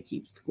only way to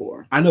keep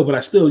score. I know, but I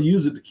still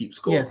use it to keep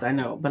score. Yes, I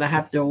know. But I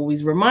have to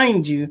always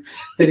remind you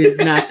that it's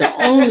not the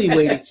only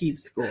way to keep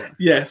score.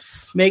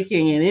 Yes.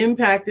 Making an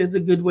impact is a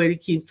good way to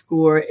keep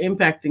score.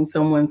 Impacting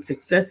someone's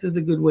success is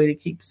a good way to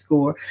keep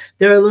score.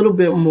 They're a little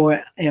bit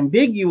more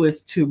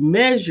ambiguous to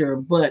measure,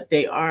 but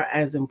they are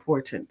as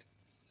important.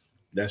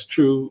 That's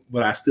true,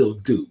 but I still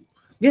do.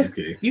 Yes,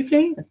 okay. You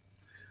can.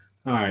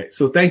 All right.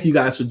 So thank you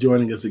guys for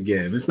joining us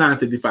again. It's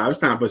 9:55. It's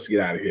time for us to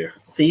get out of here.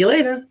 See you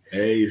later.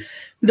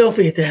 Peace. Don't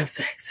forget to have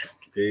sex.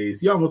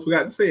 Peace. You almost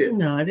forgot to say it.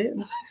 No, I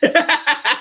didn't.